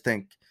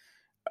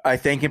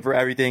thank him for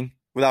everything.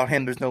 Without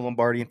him, there's no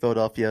Lombardi in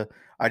Philadelphia.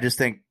 I just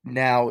think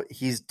now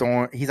he's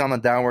on the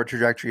downward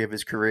trajectory of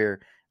his career.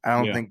 I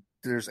don't think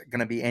there's going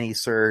to be any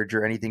surge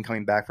or anything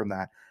coming back from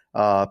that.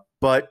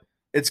 But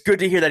it's good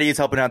to hear that he's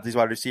helping out these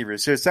wide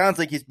receivers. So it sounds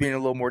like he's being a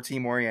little more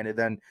team oriented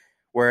than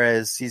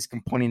whereas he's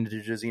complaining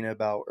to Josina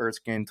about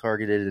Ertz getting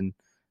targeted and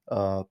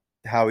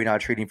how he's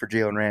not trading for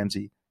Jalen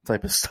Ramsey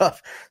type of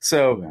stuff.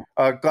 So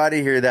glad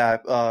to hear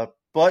that.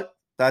 But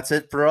that's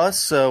it for us.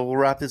 So we'll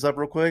wrap this up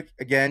real quick.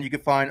 Again, you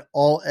can find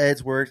all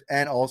Ed's work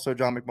and also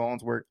John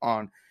McMullen's work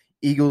on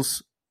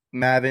Eagles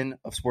Mavin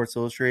of Sports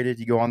Illustrated.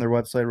 You go on their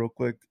website real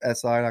quick,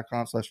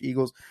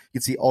 si.com/Eagles. You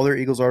can see all their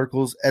Eagles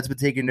articles. Ed's been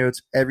taking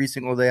notes every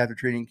single day after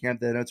training camp.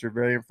 The notes are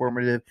very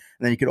informative.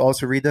 And then you can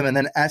also read them and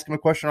then ask him a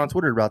question on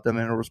Twitter about them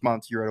and he'll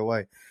respond to you right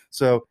away.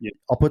 So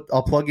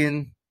I'll plug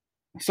in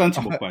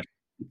sensible questions.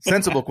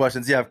 Sensible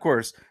questions, yeah, of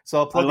course. So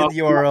I'll plug in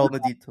the URL in the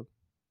detail.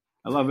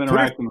 I love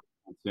interacting with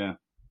them. Yeah.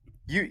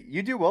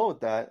 You do well with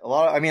that.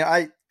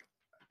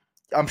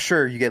 I'm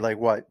sure you get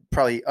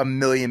probably a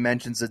million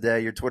mentions a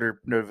day. Your Twitter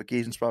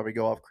notifications probably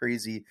go off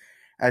crazy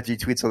after you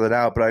tweet something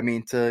out. But I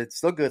mean, to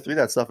still go through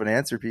that stuff and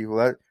answer people,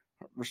 that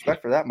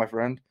respect for that, my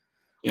friend.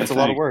 That's a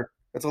lot of work.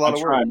 That's a lot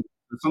of work.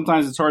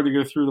 Sometimes it's hard to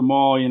go through them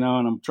all, and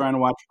I'm trying to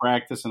watch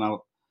practice, and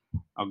I'll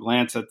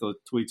glance at the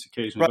tweets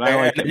occasionally.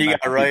 Right, but you got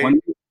it right.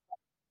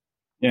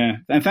 Yeah,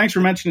 and thanks for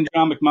mentioning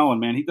John McMullen,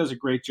 man. He does a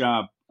great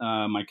job,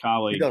 my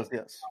colleague. He does,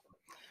 yes.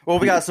 Well,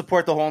 we got to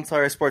support the whole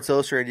entire Sports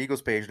Illustrated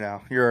Eagles page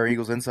now. You're our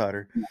Eagles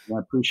insider. I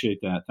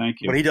appreciate that.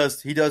 Thank you. But he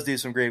does do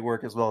some great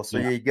work as well. So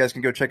you guys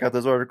can go check out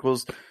those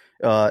articles.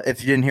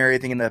 If you didn't hear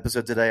anything in the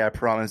episode today, I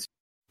promise.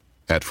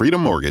 At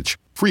Freedom Mortgage,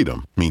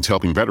 freedom means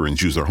helping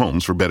veterans use their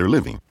homes for better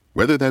living.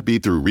 Whether that be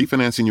through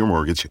refinancing your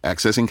mortgage,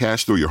 accessing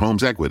cash through your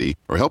home's equity,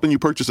 or helping you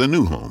purchase a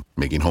new home,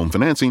 making home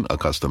financing a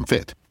custom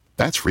fit.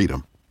 That's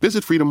freedom.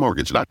 Visit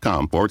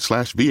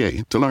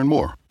freedommortgage.com/VA to learn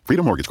more.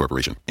 Freedom Mortgage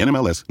Corporation,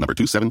 NMLS number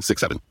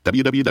 2767,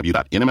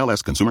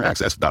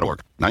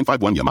 www.nmlsconsumeraccess.org,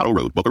 951 Yamato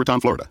Road, Boca Raton,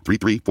 Florida,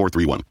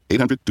 33431,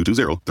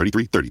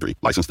 800-220-3333,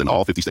 licensed in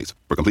all 50 states.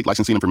 For complete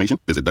licensing information,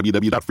 visit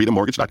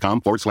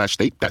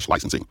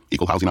www.freedommortgage.com/state-licensing,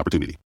 equal housing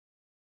opportunity.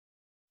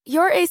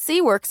 Your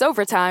AC works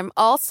overtime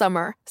all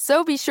summer,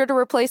 so be sure to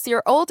replace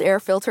your old air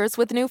filters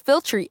with new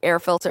Filtry air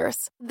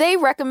filters. They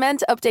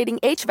recommend updating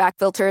HVAC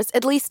filters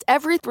at least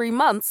every 3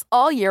 months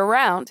all year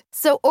round.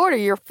 So order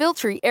your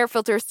Filtry air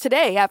filters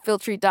today at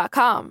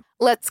Filtry.com.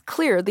 Let's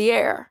clear the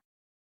air.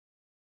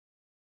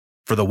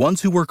 For the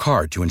ones who work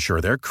hard to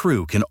ensure their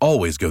crew can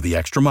always go the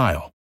extra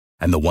mile,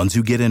 and the ones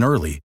who get in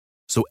early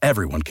so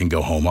everyone can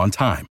go home on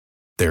time,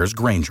 there's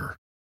Grainger,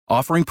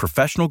 offering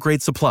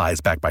professional-grade supplies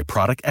backed by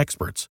product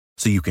experts,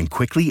 so you can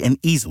quickly and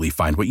easily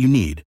find what you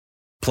need.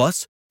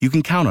 Plus, you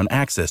can count on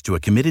access to a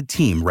committed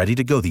team ready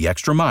to go the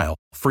extra mile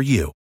for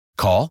you.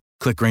 Call,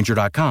 click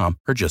Grainger.com,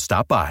 or just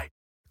stop by.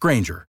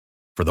 Grainger,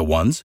 for the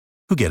ones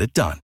who get it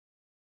done.